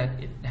meaning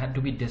that it had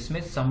to be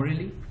dismissed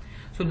summarily?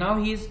 So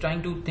now he is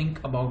trying to think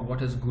about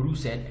what his guru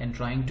said and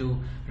trying to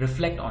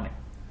reflect on it.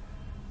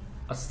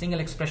 A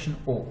single expression,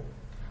 oh.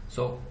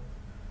 So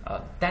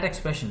that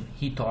expression,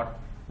 he thought,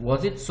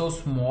 was it so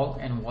small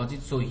and was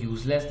it so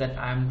useless that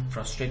I am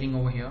frustrating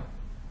over here?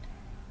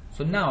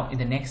 So now in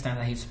the next time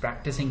that he's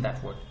practicing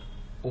that word,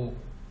 oh,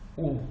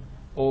 oh,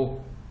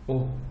 oh,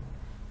 oh,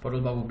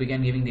 Patol Babu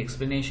began giving the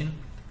explanation.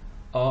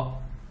 A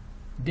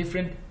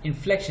different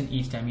inflection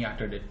each time he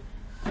uttered it.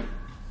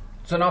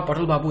 So now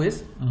Patol Babu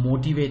is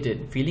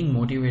motivated, feeling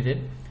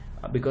motivated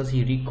because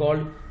he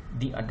recalled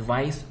the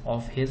advice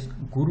of his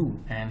guru,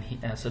 and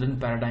a sudden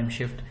paradigm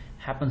shift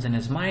happens in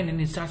his mind, and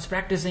he starts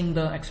practicing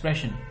the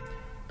expression.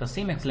 The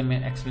same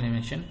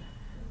exclamation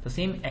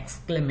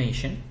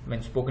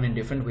when spoken in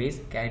different ways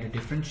carried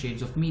different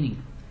shades of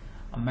meaning.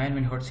 A man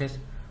when hurt says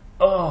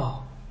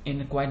 "oh"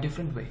 in a quite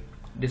different way.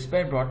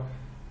 Despair brought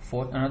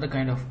forth another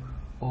kind of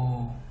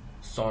 "oh."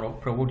 Sorrow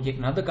provoked yet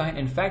another kind.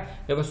 In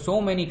fact, there were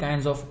so many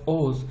kinds of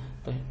 "ohs."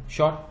 The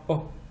short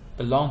 "oh,"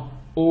 the long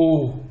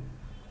 "oh,"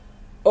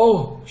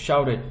 "oh"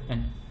 shouted,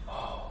 and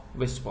 "oh"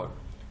 whispered.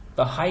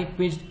 The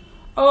high-pitched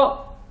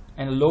 "oh"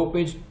 and a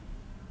low-pitched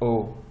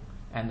 "oh,"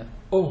 and the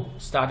 "oh"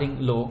 starting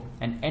low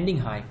and ending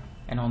high,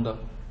 and on the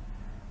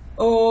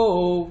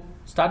 "oh"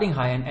 starting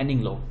high and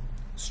ending low.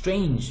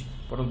 Strange.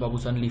 Patol Babu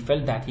suddenly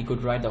felt that he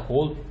could write the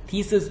whole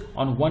thesis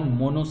on one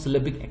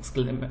monosyllabic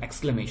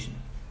exclamation.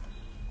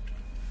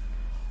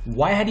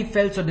 Why had he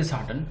felt so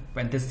disheartened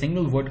when this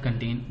single word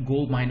contained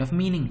gold mine of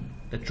meaning?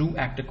 The true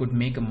actor could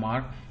make a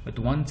mark with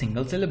one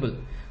single syllable.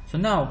 So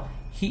now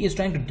he is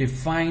trying to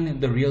define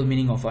the real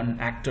meaning of an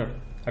actor.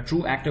 A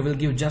true actor will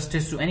give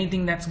justice to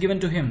anything that's given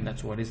to him.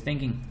 That's what he's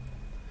thinking.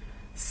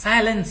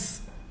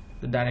 Silence!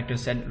 The director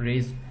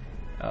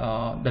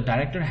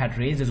had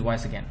raised his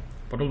voice again.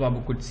 Patol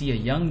Babu could see a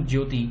young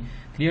Jyoti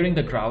clearing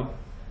the crowd.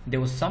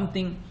 There was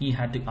something he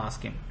had to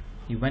ask him.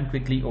 He went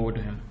quickly over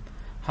to him.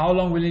 How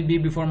long will it be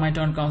before my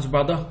turn comes,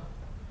 brother?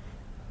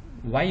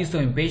 Why are you so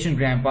impatient,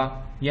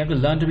 Grandpa? You have to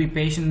learn to be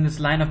patient in this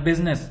line of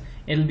business.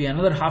 It'll be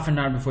another half an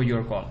hour before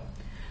your call.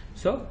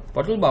 So,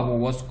 Patol Babu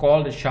was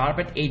called sharp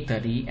at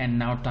 8:30, and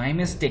now time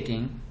is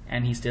ticking,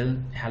 and he still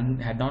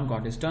had not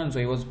got his turn, so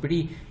he was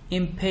pretty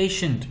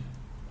impatient.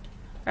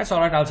 That's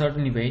alright, I'll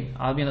certainly wait.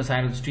 I'll be on the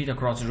side of the street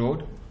across the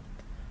road.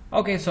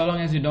 Okay, so long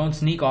as you don't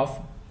sneak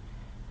off.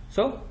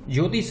 So,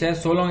 Jyoti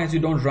says, so long as you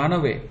don't run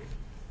away.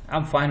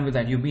 I'm fine with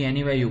that. You be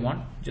anywhere you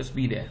want. Just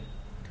be there.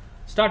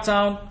 Start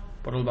sound.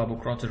 Patol Babu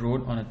crossed the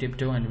road on a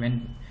tiptoe and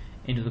went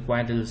into the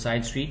quiet little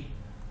side street.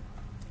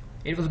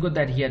 It was good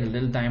that he had a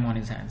little time on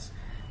his hands.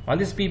 While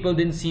these people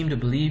didn't seem to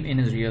believe in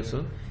his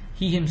rehearsal,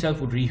 he himself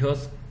would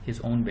rehearse his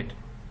own bit.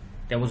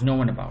 There was no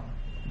one about.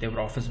 There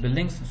were office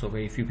buildings, so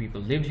very few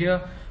people lived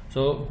here.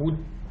 So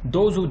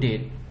those who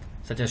did,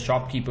 such as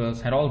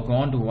shopkeepers, had all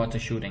gone to watch the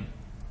shooting.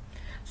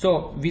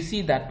 So we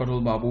see that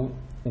Patol Babu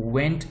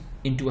went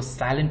into a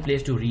silent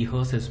place to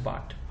rehearse his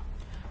part.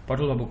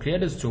 Patol Babu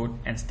cleared his throat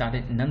and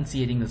started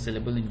enunciating the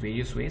syllable in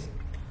various ways.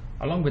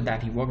 Along with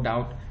that, he worked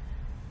out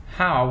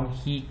how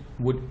he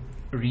would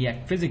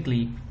react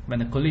physically when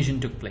the collision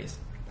took place,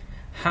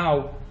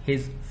 how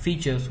his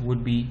features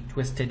would be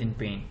twisted in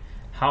pain,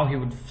 how he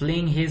would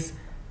fling his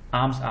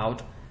arms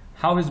out,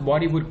 how his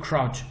body would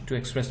crouch to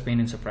express pain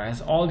and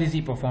surprise. All these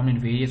he performed in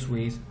various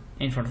ways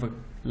in front of a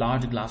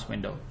large glass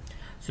window.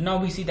 So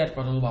now we see that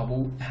Patol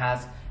Babu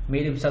has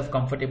made himself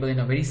comfortable in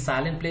a very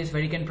silent place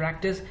where he can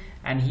practice,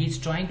 and he's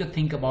trying to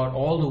think about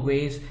all the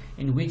ways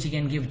in which he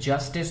can give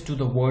justice to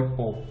the word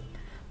 "oh."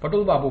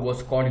 Patol Babu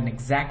was called in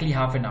exactly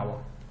half an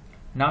hour.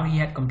 Now he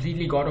had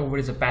completely got over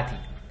his apathy.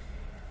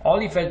 All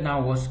he felt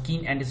now was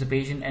keen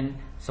anticipation and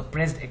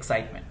suppressed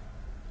excitement.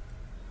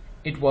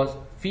 It was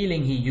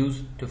feeling he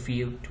used to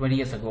feel 20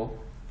 years ago,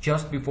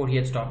 just before he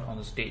had stopped on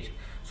the stage.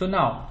 So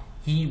now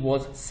he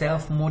was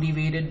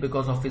self-motivated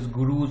because of his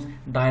guru's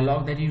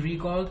dialogue that he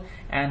recalled,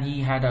 and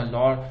he had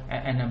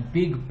a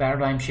big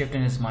paradigm shift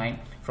in his mind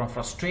from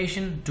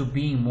frustration to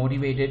being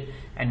motivated,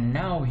 and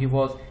now he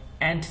was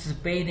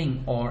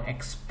anticipating or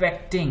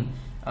expecting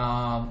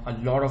a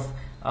lot of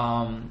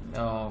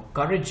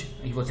courage.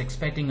 He was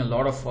expecting a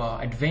lot of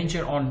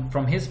adventure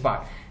from his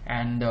part,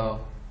 and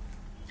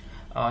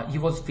he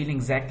was feeling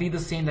exactly the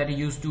same that he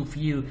used to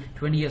feel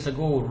 20 years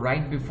ago,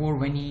 right before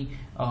when he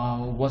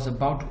was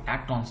about to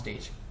act on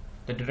stage.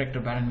 The director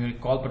Baron Muir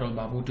called Patol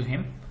Babu to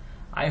him.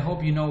 I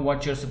hope you know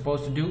what you're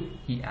supposed to do,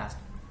 he asked.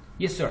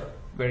 Yes sir,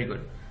 very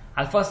good.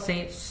 I'll first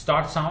say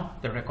start sound.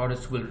 The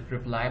recordist will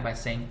reply by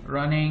saying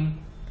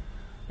running.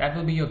 That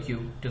will be your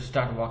cue to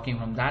start walking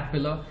from that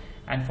pillar,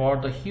 and for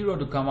the hero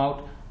to come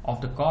out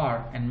of the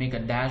car and make a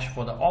dash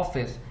for the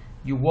office,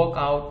 you work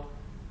out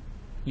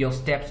your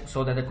steps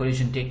so that the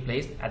collision take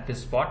place at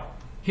this spot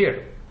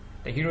here.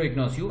 The hero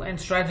ignores you and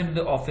strides into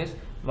the office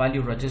while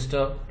you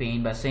register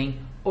pain by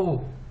saying,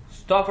 oh,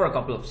 stop for a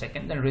couple of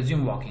seconds, then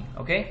resume walking,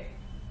 okay?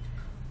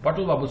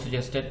 Patol Babu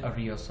suggested a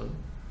rehearsal,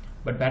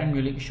 but Baron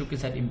Muley shook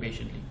his head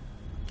impatiently.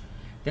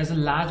 There's a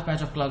large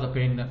patch of clouds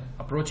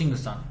approaching the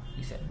sun,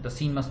 he said. The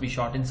scene must be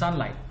shot in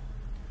sunlight.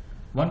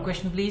 One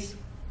question, please?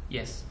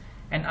 Yes.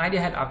 An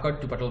idea had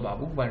occurred to Patol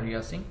Babu while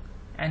rehearsing,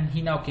 and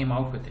he now came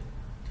out with it.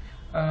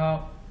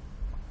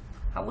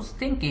 I was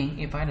thinking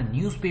if I had a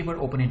newspaper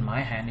open in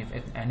my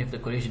hand if the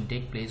collision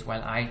take place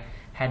while I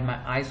had my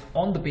eyes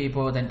on the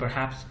paper, then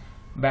perhaps.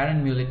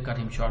 Baron Muley cut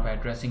him short by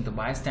addressing the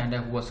bystander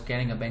who was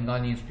carrying a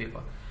Bengal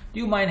newspaper. Do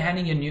you mind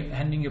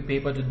handing your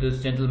paper to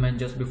this gentleman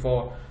just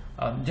for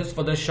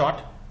the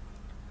shot?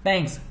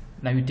 Thanks.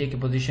 Now you take a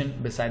position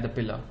beside the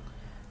pillar.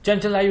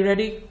 Chanchal, are you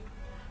ready?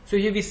 So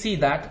here we see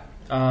that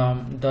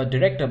the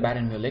director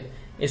Baron Mulek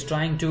is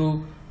trying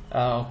to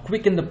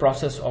quicken the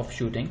process of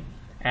shooting,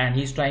 and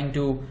he's trying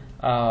to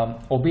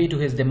obey to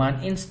his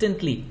demand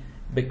instantly,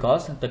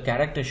 because the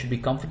character should be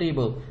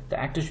comfortable, the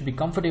actor should be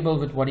comfortable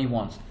with what he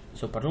wants.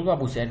 So Patol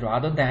Babu said,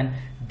 rather than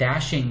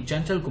dashing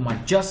Chanchal Kumar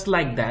just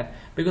like that,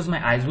 because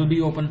my eyes will be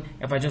open,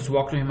 if I just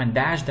walk to him and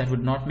dash, that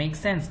would not make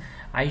sense.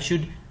 I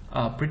should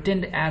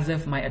pretend as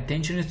if my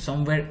attention is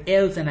somewhere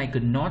else and I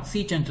could not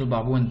see Chanchal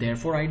Babu, and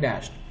therefore I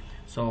dashed.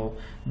 So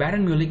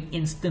Baron Mulek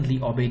instantly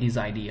obeyed his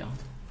idea.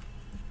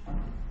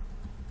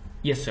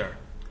 Yes, sir.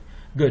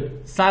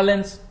 Good.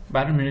 Silence.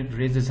 Baron Mulek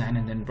raised his hand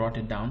and then brought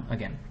it down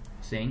again,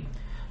 saying,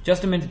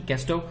 just a minute,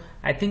 Kesto.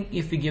 I think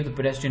if we give the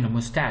pedestrian a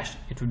mustache,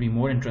 it would be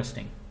more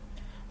interesting.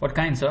 What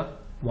kind, sir?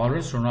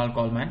 Walrus, Ronald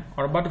Coleman,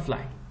 or a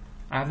butterfly?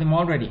 I have them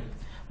all ready.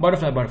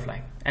 Butterfly, butterfly.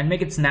 And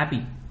make it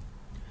snappy.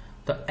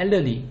 The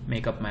elderly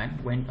makeup man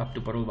went up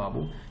to Patol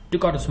Babu,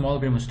 took out a small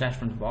grey mustache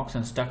from the box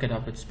and stuck it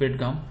up with spirit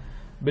gum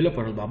below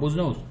Patol Babu's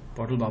nose.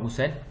 Patol Babu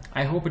said,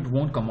 I hope it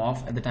won't come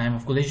off at the time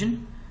of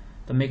collision.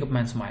 The makeup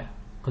man smiled.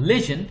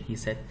 Collision, he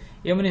said.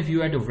 Even if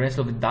you had to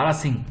wrestle with Dara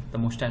Singh, the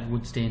mustache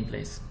would stay in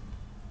place.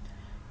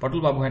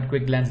 Patol Babu had a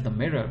quick glance at the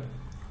mirror,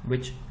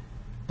 which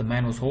the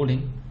man was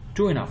holding.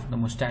 True enough, the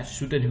mustache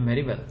suited him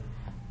very well.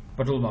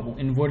 Patol Babu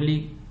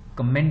inwardly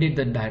commended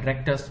the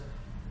director's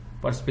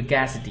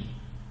perspicacity.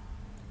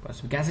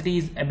 Perspicacity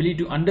is ability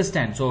to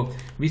understand. So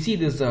we see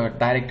this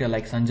director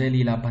like Sanjay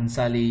Leela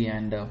Bhansali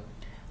and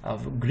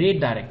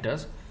great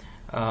directors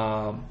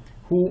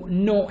who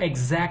know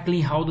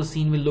exactly how the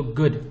scene will look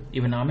good.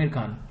 Even Amir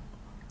Khan,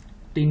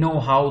 they know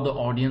how the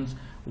audience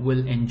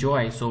will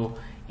enjoy. So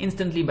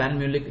instantly Baron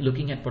Mulek,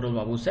 looking at Patol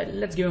Babu, said,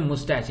 let's give him a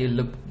mustache, he'll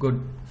look good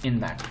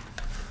in that.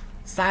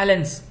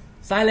 Silence!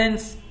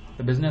 Silence!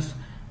 The business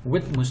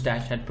with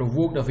mustache had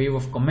provoked a wave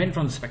of comment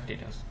from the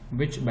spectators,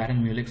 which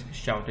Baron Mulek's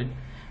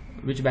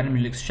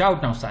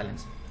shout now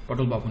silenced.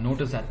 Patol Babu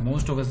noticed that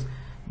most of his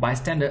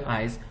bystander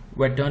eyes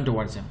were turned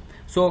towards him.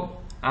 So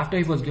after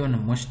he was given a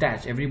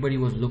mustache, everybody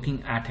was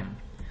looking at him.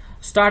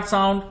 Start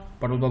sound.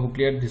 Patol Babu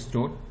cleared his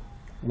throat.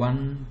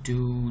 1,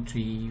 2,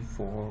 3,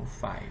 4,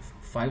 5.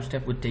 5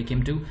 steps would take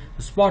him to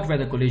the spot where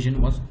the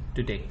collision was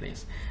to take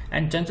place,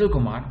 and Chanchal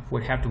Kumar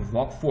would have to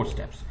walk 4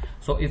 steps.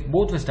 So if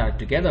both were started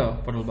together,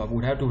 Patol Babu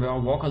would have to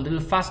walk a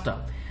little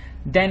faster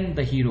than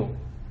the hero,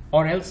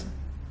 or else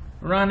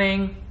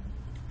running.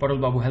 Patol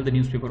Babu held the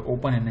newspaper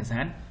open in his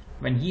hand.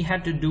 When he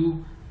had to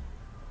do,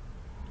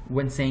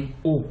 when saying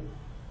 "oh,"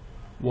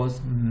 was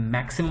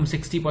maximum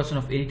 60%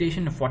 of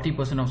irritation and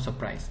 40% of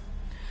surprise.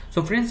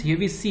 So friends, here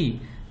we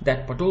see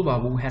that Patol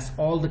Babu has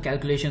all the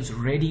calculations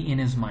ready in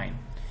his mind.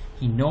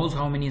 He knows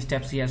how many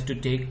steps he has to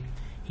take.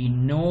 He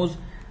knows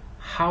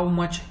how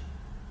much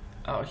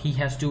he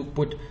has to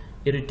put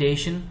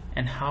irritation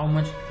and how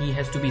much he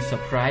has to be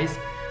surprised.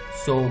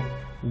 So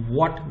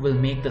what will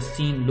make the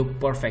scene look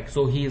perfect?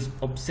 So he is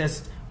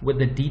obsessed with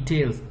the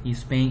details.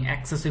 He's paying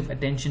excessive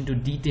attention to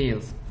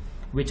details,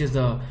 which is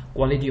the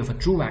quality of a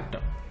true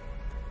actor.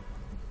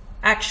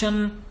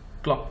 Action!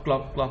 Clock,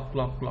 clock, clock,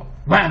 clock, clock.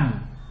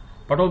 Wham!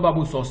 Patol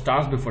Babu saw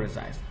stars before his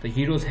eyes. The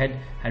hero's head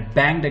had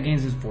banged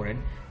against his forehead,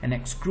 and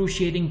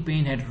excruciating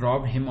pain had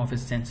robbed him of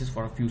his senses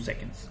for a few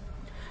seconds.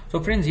 So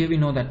friends, here we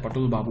know that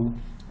Patol Babu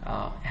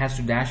has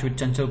to dash with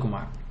Chanchal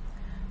Kumar.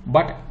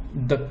 But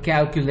the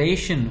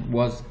calculation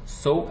was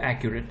so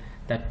accurate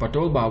that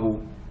Patol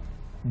Babu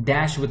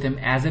dashed with him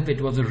as if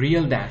it was a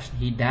real dash.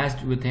 He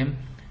dashed with him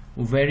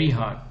very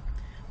hard.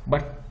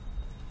 But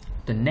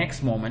the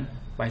next moment,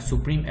 by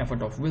supreme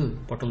effort of will,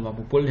 Patol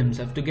Babu pulled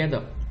himself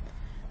together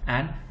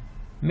and,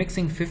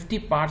 mixing 50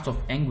 parts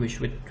of anguish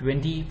with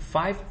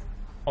 25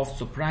 of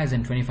surprise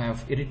and 25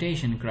 of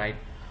irritation, cried,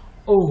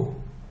 "Oh!"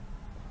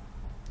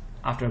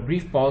 After a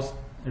brief pause,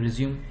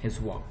 resumed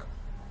his walk.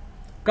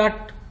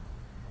 Cut!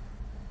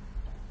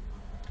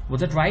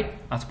 Was that right?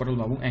 Asked Patol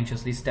Babu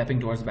anxiously, stepping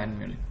towards Baron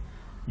Mulek.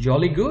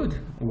 Jolly good.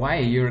 Why,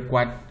 you're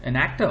quite an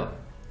actor.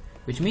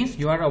 Which means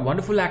you are a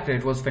wonderful actor.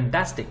 It was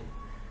fantastic.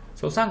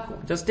 So Sanko,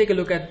 just take a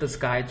look at the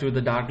sky through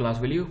the dark glass,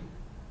 will you?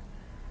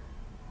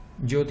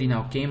 Jyoti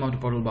now came up to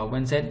Patol Babu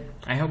and said,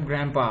 I hope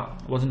Grandpa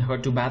wasn't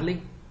hurt too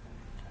badly.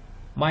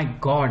 My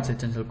God, said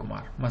Chanchal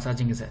Kumar,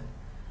 massaging his head.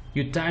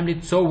 You timed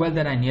it so well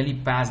that I nearly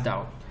passed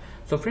out.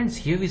 So friends,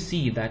 here we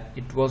see that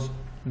it was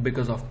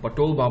because of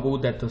Patol Babu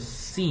that the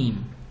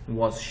scene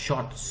was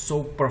shot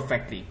so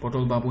perfectly.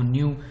 Patol Babu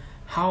knew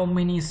how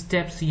many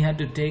steps he had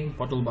to take.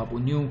 Patol Babu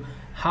knew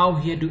how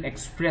he had to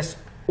express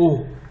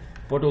 "oh."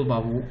 Patol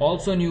Babu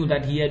also knew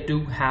that he had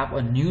to have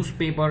a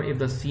newspaper if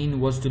the scene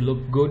was to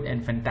look good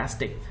and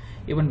fantastic.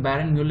 Even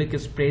Baron Mulek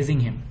is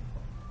praising him.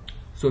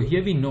 So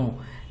here we know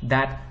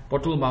that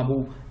Patol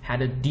Babu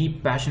had a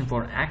deep passion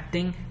for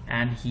acting,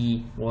 and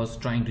he was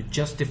trying to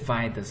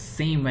justify the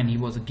same when he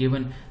was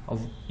given a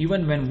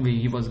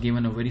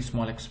very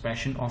small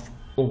expression of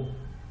 "oh."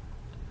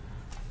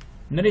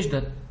 Naresh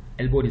Dutt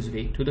elbowed his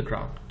way through the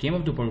crowd, came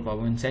up to Patol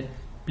Babu and said,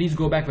 please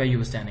go back where you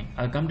were standing.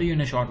 I'll come to you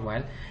in a short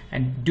while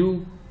and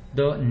do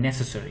the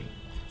necessary.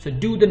 So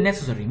do the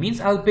necessary,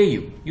 means I'll pay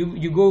you.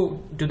 You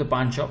go to the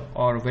pawn shop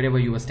or wherever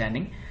you were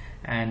standing,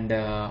 and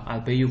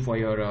I'll pay you for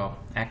your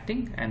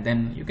acting, and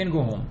then you can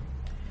go home.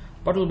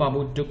 Patol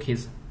Babu took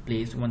his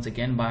place once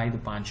again by the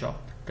pawn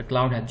shop. The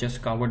cloud had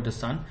just covered the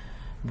sun,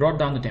 brought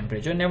down the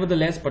temperature.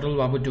 Nevertheless, Patol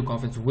Babu took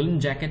off his woolen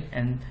jacket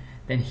and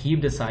then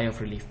heaved a sigh of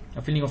relief.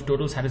 A feeling of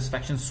total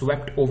satisfaction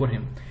swept over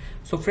him.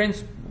 So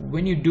friends,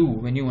 when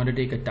you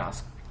undertake a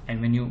task, and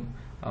when you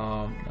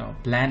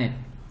plan it,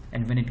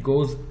 and when it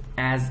goes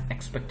as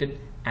expected,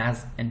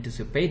 as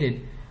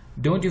anticipated,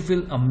 don't you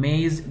feel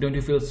amazed? Don't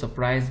you feel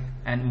surprised?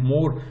 And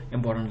more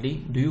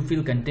importantly, do you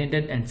feel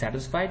contented and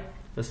satisfied?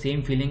 The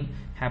same feeling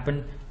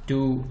happened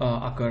to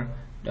occur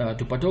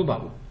to Patol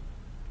Babu.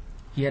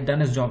 He had done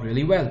his job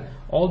really well.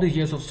 All the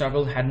years of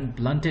struggle hadn't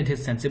blunted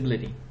his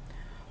sensibility.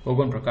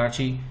 Bhuvan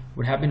Prakarshi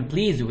would have been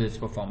pleased with his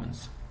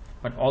performance.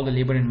 But all the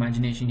labor and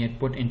imagination he had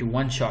put into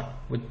one shot,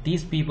 with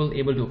these people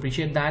able to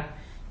appreciate that,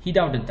 he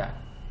doubted that.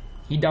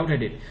 He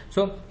doubted it.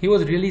 So he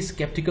was really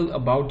skeptical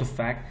about the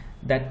fact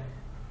that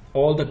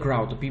all the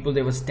crowd, the people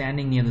that were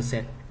standing near the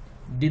set,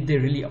 did they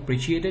really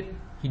appreciate it?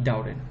 He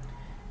doubted.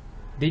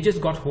 They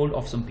just got hold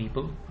of some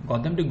people,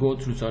 got them to go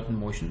through certain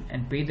motion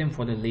and paid them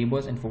for their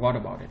labors and forgot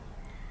about it.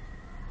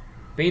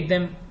 Paid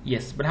them,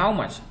 yes, but how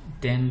much?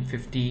 10,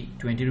 50,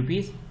 20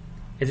 rupees?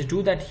 Is it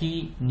true that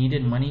he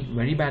needed money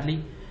very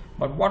badly?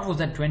 But what was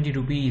that 20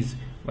 rupees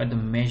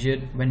when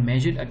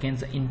measured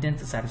against the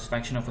intense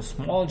satisfaction of a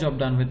small job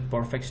done with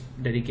perfect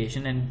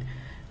dedication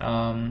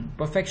and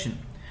perfection?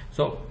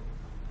 So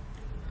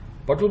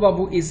Patol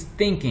Babu is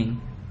thinking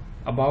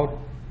about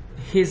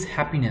his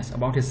happiness,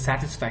 about his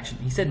satisfaction.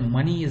 He said,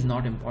 money is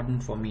not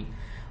important for me.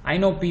 I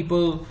know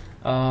people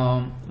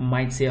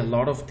might say a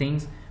lot of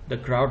things, the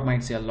crowd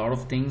might say a lot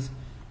of things,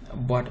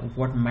 but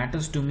what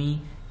matters to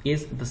me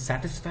is the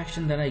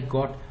satisfaction that I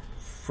got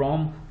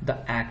from the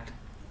act.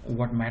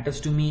 What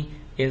matters to me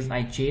is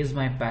I chased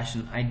my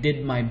passion, I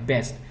did my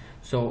best.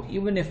 So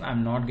even if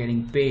I'm not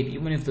getting paid,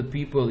 even if the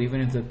people,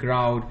 even if the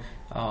crowd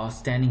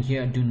standing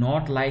here do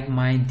not like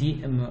my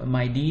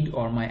deed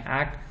or my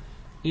act,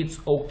 it's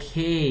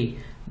okay,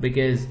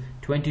 because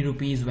 20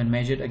 rupees when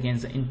measured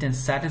against the intense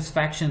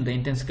satisfaction, the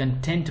intense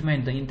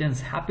contentment, the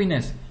intense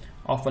happiness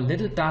of a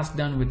little task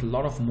done with a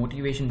lot of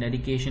motivation,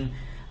 dedication,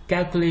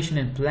 calculation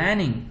and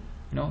planning,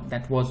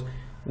 that was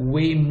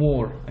way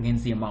more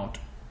against the amount.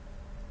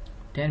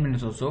 10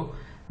 minutes or so,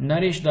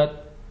 Naresh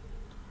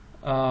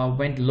Dutt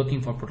went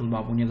looking for Patol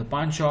Babu near the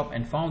pawn shop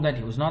and found that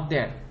he was not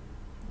there.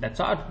 That's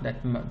odd,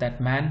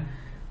 that man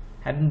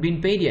hadn't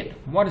been paid yet.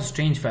 What a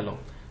strange fellow.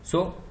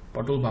 So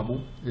Patol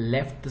Babu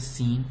left the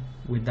scene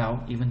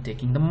without even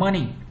taking the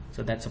money.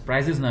 So that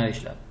surprises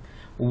Naresh Dutt.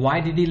 Why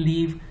did he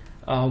leave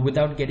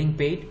without getting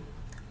paid?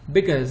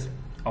 Because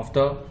of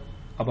the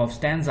above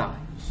stanza.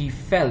 He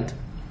felt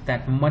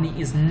that money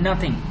is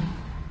nothing.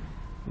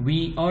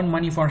 We earn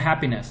money for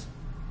happiness,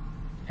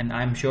 and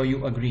I'm sure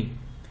you agree.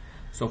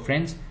 So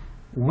friends,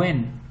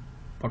 when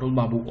Patol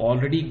Babu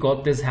already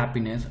got this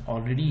happiness,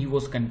 already he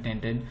was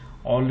contented,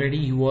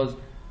 already he was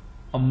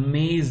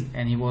amazed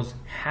and he was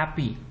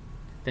happy,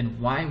 then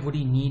why would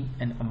he need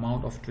an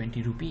amount of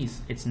 20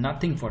 rupees? It's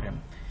nothing for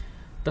him.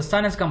 The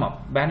sun has come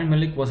up. Baron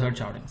Malik was heard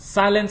shouting,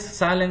 "Silence,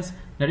 silence!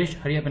 Naresh,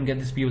 hurry up and get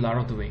these people out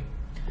of the way."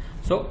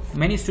 So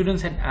many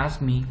students had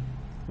asked me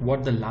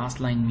what the last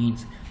line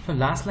means. So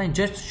last line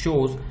just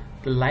shows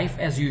the life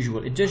as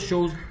usual. It just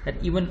shows that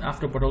even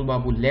after Patol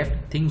Babu left,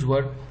 things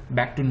were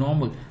back to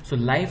normal. So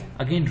life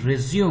again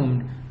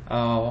resumed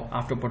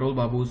after Patol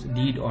Babu's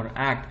deed or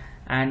act,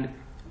 and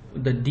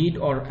the deed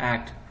or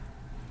act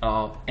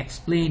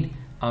explained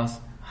us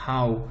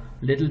how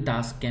little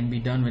tasks can be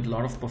done with a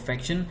lot of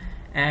perfection.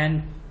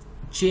 And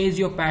chase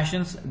your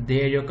passions,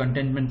 there your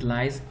contentment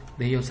lies,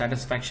 there your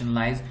satisfaction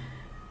lies.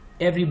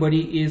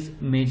 Everybody is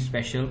made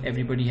special,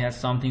 everybody has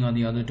something or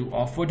the other to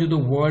offer to the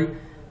world.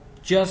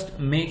 Just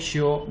make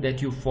sure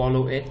that you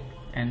follow it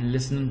and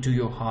listen to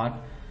your heart.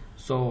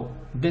 So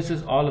this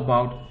is all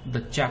about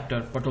the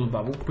chapter Patol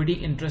Babu. Pretty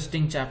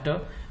interesting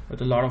chapter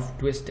with a lot of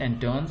twists and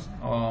turns,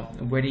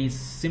 very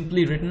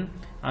simply written.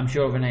 I'm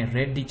sure when I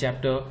read the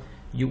chapter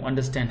you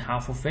understand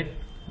half of it,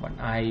 but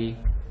I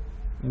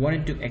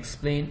wanted to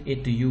explain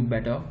it to you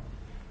better.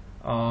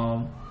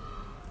 A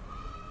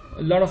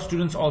lot of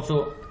students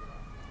also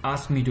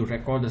ask me to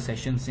record the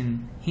sessions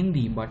in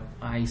Hindi, but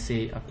I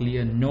say a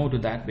clear no to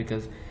that,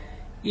 because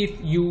if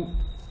you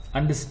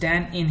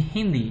understand in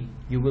Hindi,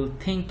 you will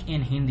think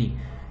in Hindi.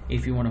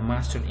 If you want to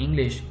master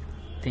English,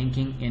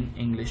 thinking in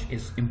English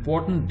is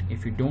important.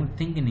 If you don't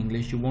think in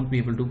English, you won't be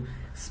able to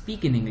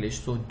speak in English.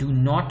 So do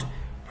not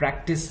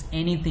practice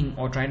anything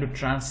or try to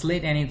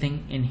translate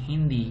anything in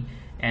Hindi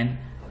and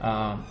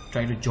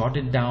try to jot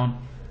it down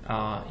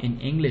in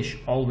English.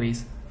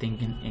 Always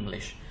think in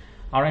English.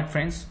 Alright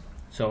friends,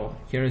 so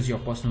here is your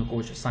personal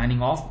coach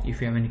signing off.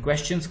 If you have any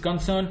questions,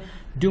 concern,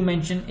 do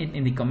mention it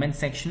in the comment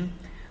section.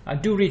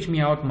 Do reach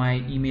me out.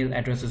 My email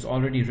address is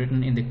already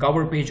written in the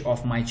cover page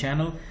of my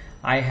channel.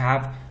 I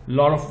have a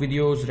lot of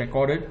videos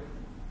recorded.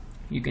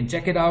 You can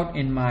check it out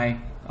in my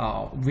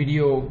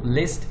video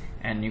list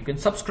and you can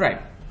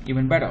subscribe.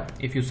 even better.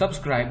 If you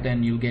subscribe,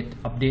 then you'll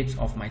get updates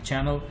of my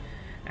channel,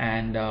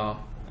 and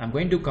I'm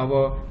going to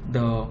cover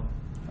the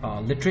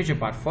literature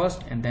part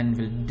first, and then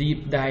we'll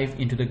deep dive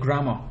into the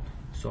grammar.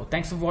 So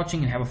thanks for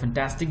watching and have a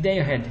fantastic day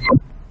ahead.